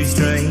two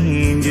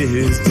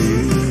strangers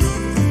do.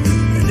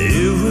 And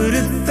who would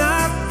have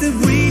thought that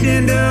we'd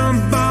end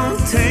up all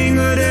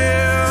tangled up?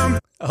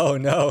 Oh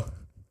no.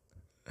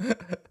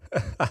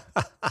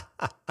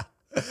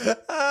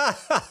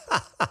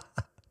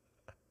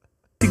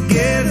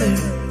 Together,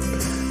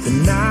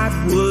 the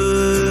night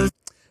was.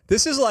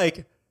 This is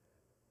like,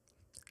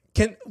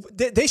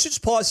 they should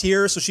just pause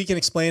here so she can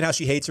explain how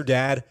she hates her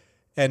dad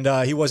and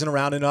he wasn't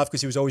around enough because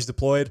he was always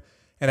deployed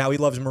and how he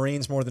loves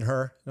Marines more than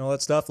her and all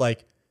that stuff. Like,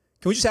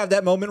 can we just have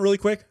that moment really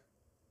quick?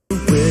 Our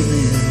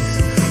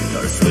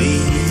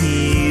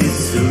sweet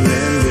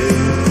surrender,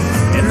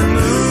 and the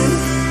moon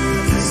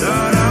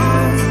sawed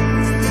off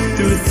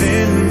through a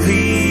thin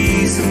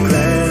piece of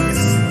glass,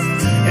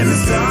 and the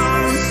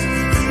stars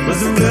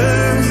wasn't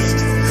blushed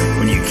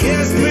when you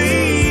kissed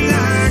me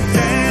like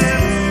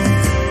that,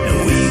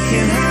 and we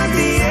can have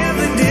the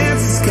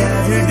evidence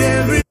scattered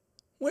every.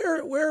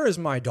 Where is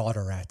my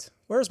daughter at?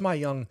 Where's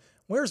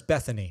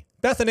Bethany?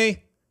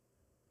 Bethany!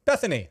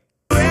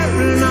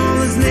 In all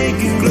his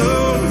naked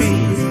glory,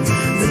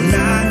 the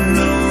night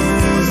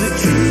knows the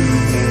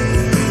truth.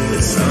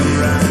 The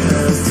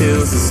sunrise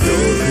tells the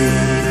story.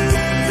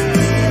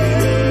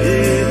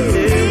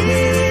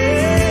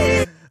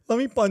 Let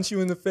me punch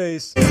you in the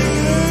face. Is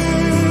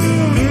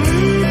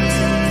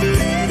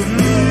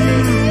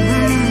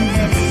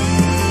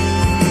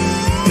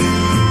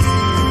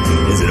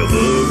it a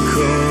book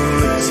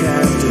or a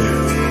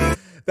chapter?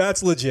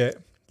 That's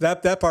legit.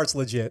 That part's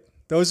legit.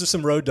 Those are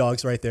some road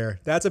dogs right there.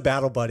 That's a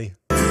battle buddy.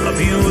 A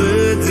few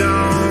words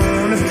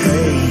on a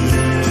page,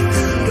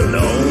 don't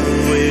know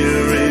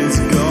where it's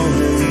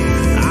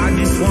going. I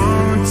just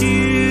want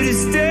you to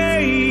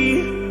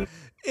stay.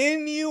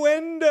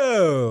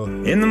 Innuendo.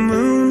 And the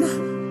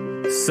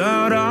moon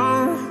sawed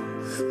off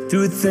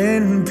through a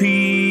thin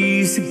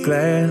piece of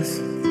glass,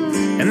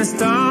 and the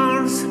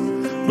stars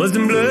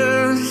wasn't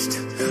blushed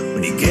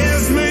when you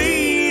kissed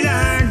me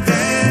like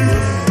that.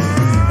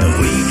 And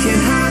we can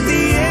hide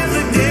the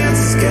evidence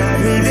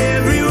scattered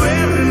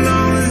everywhere in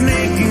all his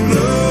naked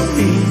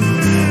glory.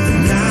 The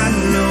night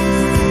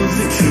knows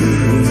the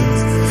truth,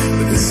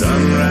 but the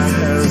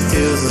sunrise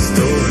tells the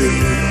story.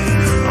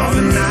 All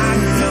the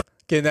night.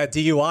 Getting that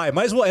DUI.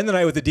 Might as well end the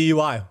night with a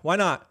DUI. Why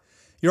not?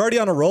 You're already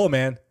on a roll,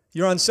 man.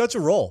 You're on such a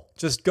roll.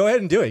 Just go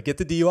ahead and do it. Get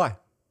the DUI.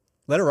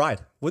 Let it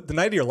ride. With the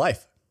night of your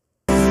life.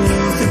 The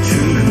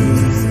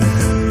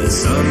truth, the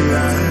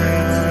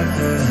sunrise,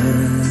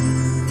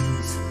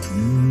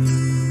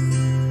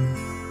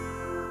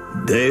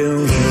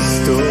 tells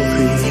the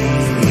story.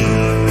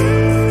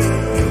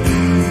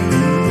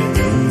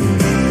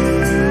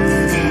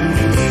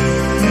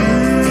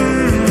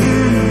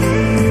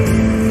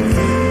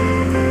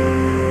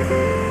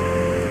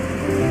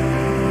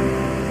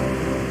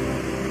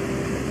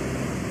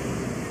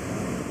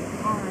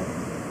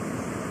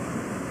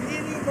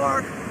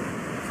 Mark,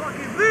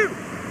 fucking Blue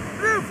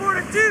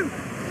 42,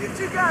 you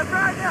two guys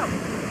right now.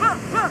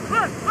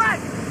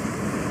 Fight!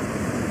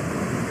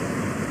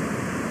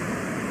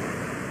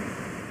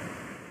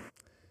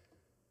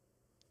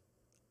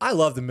 I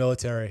love the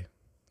military.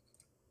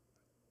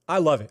 I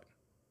love it.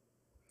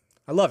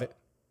 I love it.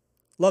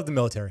 Love the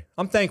military.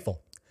 I'm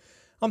thankful.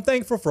 I'm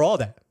thankful for all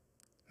that.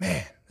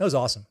 Man, that was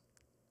awesome.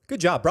 Good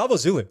job. Bravo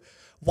Zulu.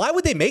 Why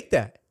would they make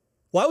that?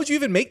 Why would you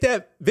even make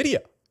that video?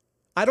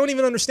 I don't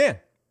even understand.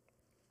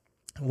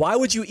 Why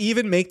would you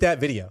even make that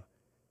video?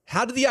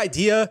 How did the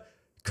idea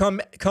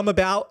come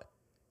about?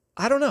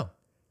 I don't know.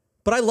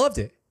 But I loved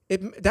it.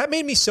 That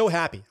made me so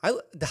happy. I'm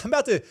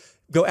about to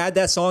go add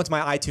that song to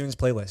my iTunes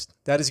playlist.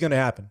 That is going to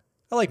happen.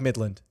 I like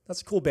Midland.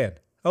 That's a cool band.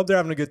 I hope they're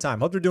having a good time.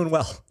 I hope they're doing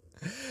well.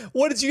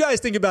 What did you guys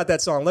think about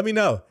that song? Let me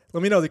know.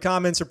 Let me know. The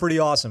comments are pretty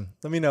awesome.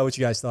 Let me know what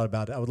you guys thought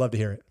about it. I would love to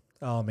hear it.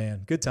 Oh,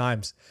 man. Good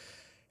times.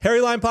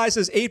 Harry Lime Pie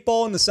says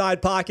 8-ball in the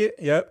side pocket.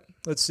 Yep.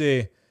 Let's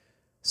see.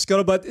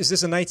 Scuttlebutt, is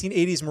this a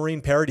 1980s Marine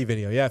parody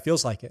video? Yeah, it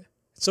feels like it.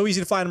 It's so easy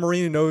to find a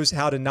Marine who knows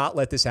how to not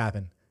let this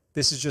happen.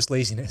 This is just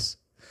laziness.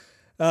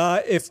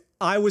 If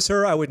I was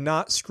her, I would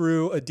not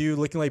screw a dude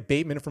looking like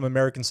Bateman from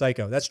American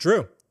Psycho. That's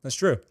true. That's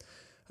true.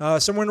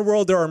 Somewhere in the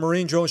world, there are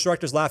Marine drill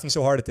instructors laughing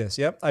so hard at this.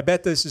 Yep. I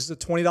bet this is a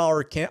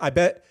 $20 I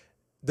bet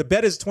the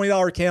bet is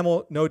 $20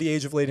 camel. Know the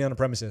age of lady on the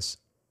premises.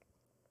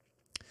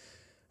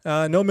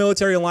 No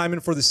military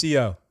alignment for the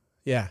CO.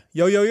 Yeah.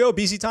 Yo,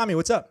 BC Tommy,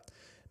 what's up?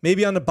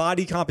 Maybe on the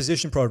body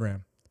composition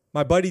program.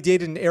 My buddy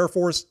dated an Air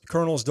Force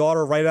colonel's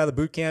daughter right out of the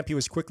boot camp. He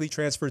was quickly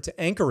transferred to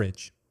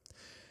Anchorage.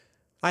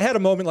 I had a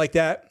moment like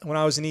that when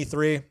I was in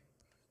E3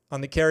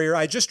 on the carrier.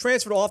 I just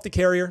transferred off the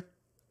carrier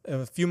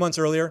a few months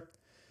earlier.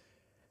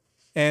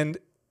 And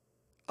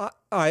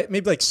I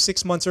maybe like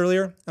 6 months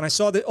earlier. And I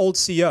saw the old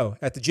CO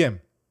at the gym.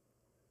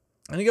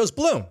 And he goes,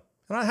 Bloom.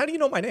 And how do you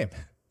know my name?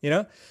 You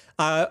know,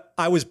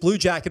 I was blue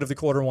jacket of the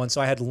quarter one.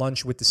 So I had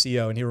lunch with the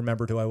CO and he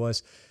remembered who I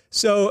was.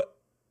 So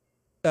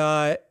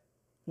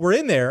we're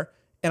in there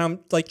and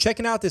I'm like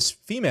checking out this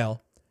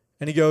female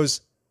and he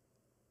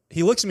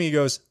looks at me, he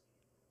goes,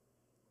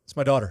 it's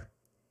my daughter.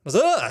 I was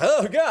like,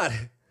 oh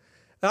God.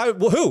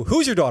 Well,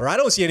 who's your daughter? I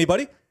don't see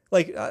anybody.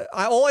 Like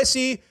all I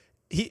see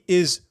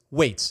is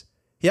weights.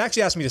 He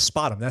actually asked me to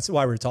spot him. That's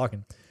why we were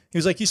talking. He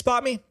was like, you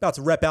spot me? About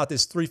to rep out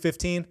this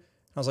 315.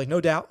 I was like, no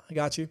doubt. I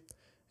got you.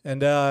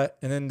 And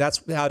then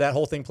that's how that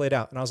whole thing played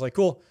out. And I was like,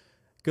 cool,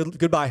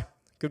 goodbye.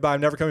 Goodbye.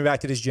 I'm never coming back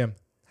to this gym.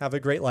 Have a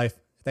great life.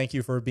 Thank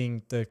you for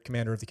being the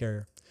commander of the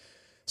carrier.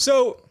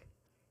 So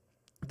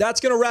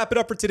that's going to wrap it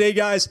up for today,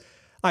 guys.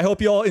 I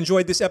hope you all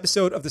enjoyed this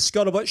episode of the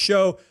Scuttlebutt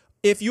Show.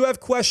 If you have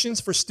questions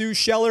for Stu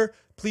Scheller,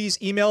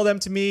 please email them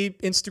to me,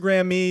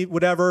 Instagram me,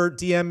 whatever,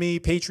 DM me,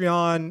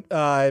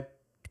 Patreon,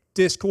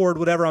 Discord,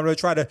 whatever. I'm going to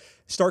try to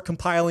start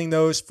compiling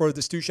those for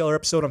the Stu Scheller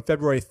episode on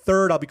February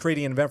 3rd. I'll be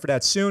creating an event for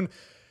that soon.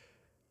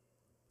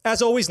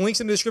 As always,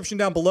 links in the description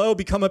down below.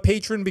 Become a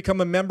patron,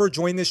 become a member,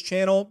 join this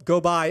channel. Go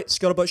buy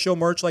Scuttlebutt Show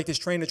merch like this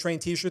Train to Train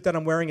t-shirt that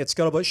I'm wearing at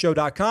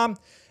scuttlebuttshow.com.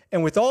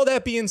 And with all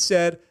that being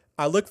said,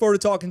 I look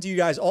forward to talking to you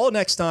guys all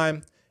next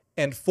time.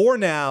 And for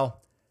now,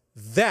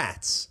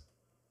 that's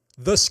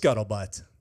the Scuttlebutt.